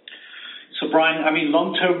 So, Brian,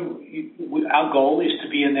 long term, our goal is to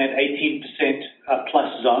be in that 18%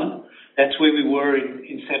 plus zone. That's where we were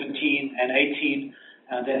in 17 and 18.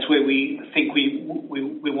 That's where we think we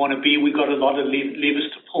want to be. We've got a lot of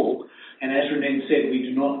levers to pull. And as Renan said, we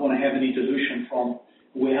do not want to have any dilution from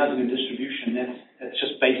warehousing and distribution. That's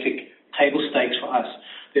just basic table stakes for us.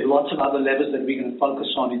 There are lots of other levers that we're going to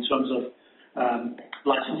focus on in terms of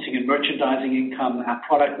licensing and merchandising income, our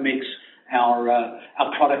product mix, our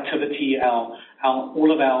productivity, all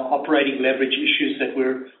of our operating leverage issues that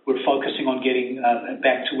we're focusing on getting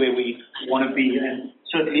back to where we want to be. And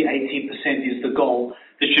certainly 18% is the goal.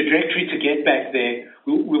 The trajectory to get back there,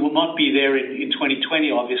 we will not be there in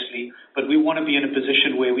 2020, obviously, but we want to be in a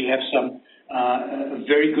position where we have a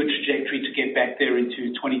very good trajectory to get back there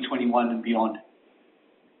into 2021 and beyond.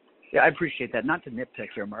 Yeah, I appreciate that. Not to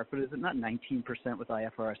nitpick here, Mark, but is it not 19% with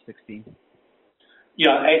IFRS 16?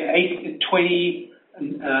 Yeah,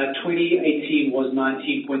 2018 was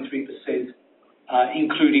 19.3%,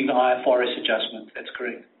 including the IFRS adjustment. That's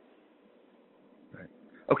correct. Right.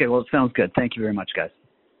 Okay, well, it sounds good. Thank you very much, guys.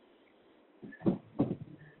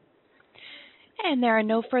 And there are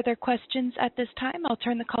no further questions at this time. I'll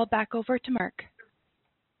turn the call back over to Mark.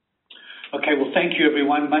 Okay, well, thank you,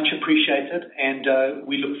 everyone. Much appreciated. And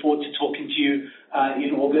we look forward to talking to you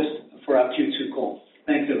in August for our Q2 call.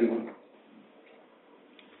 Thanks, everyone.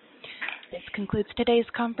 This concludes today's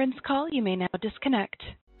conference call. You may now disconnect.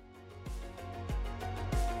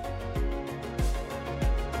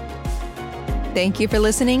 Thank you for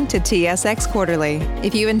listening to TSX Quarterly.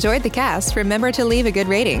 If you enjoyed the cast, remember to leave a good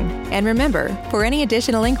rating. And remember, for any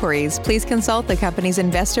additional inquiries, please consult the company's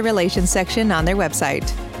investor relations section on their website.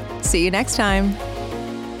 See you next time.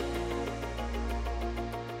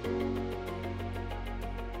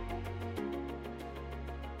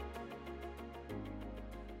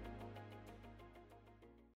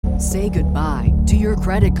 Say goodbye to your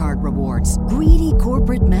credit card rewards. Greedy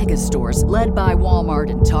corporate mega stores, led by Walmart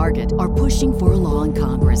and Target, are pushing for a law in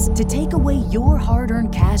Congress to take away your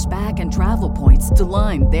hard-earned cash back and travel points to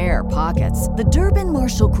line their pockets. The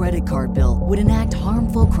Durbin-Marshall credit card bill would enact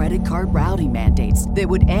harmful credit card routing mandates that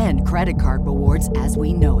would end credit card rewards as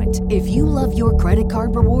we know it. If you love your credit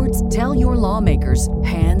card rewards, tell your lawmakers,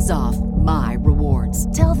 hands off my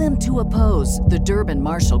rewards. Tell them to oppose the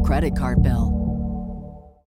Durbin-Marshall credit card bill.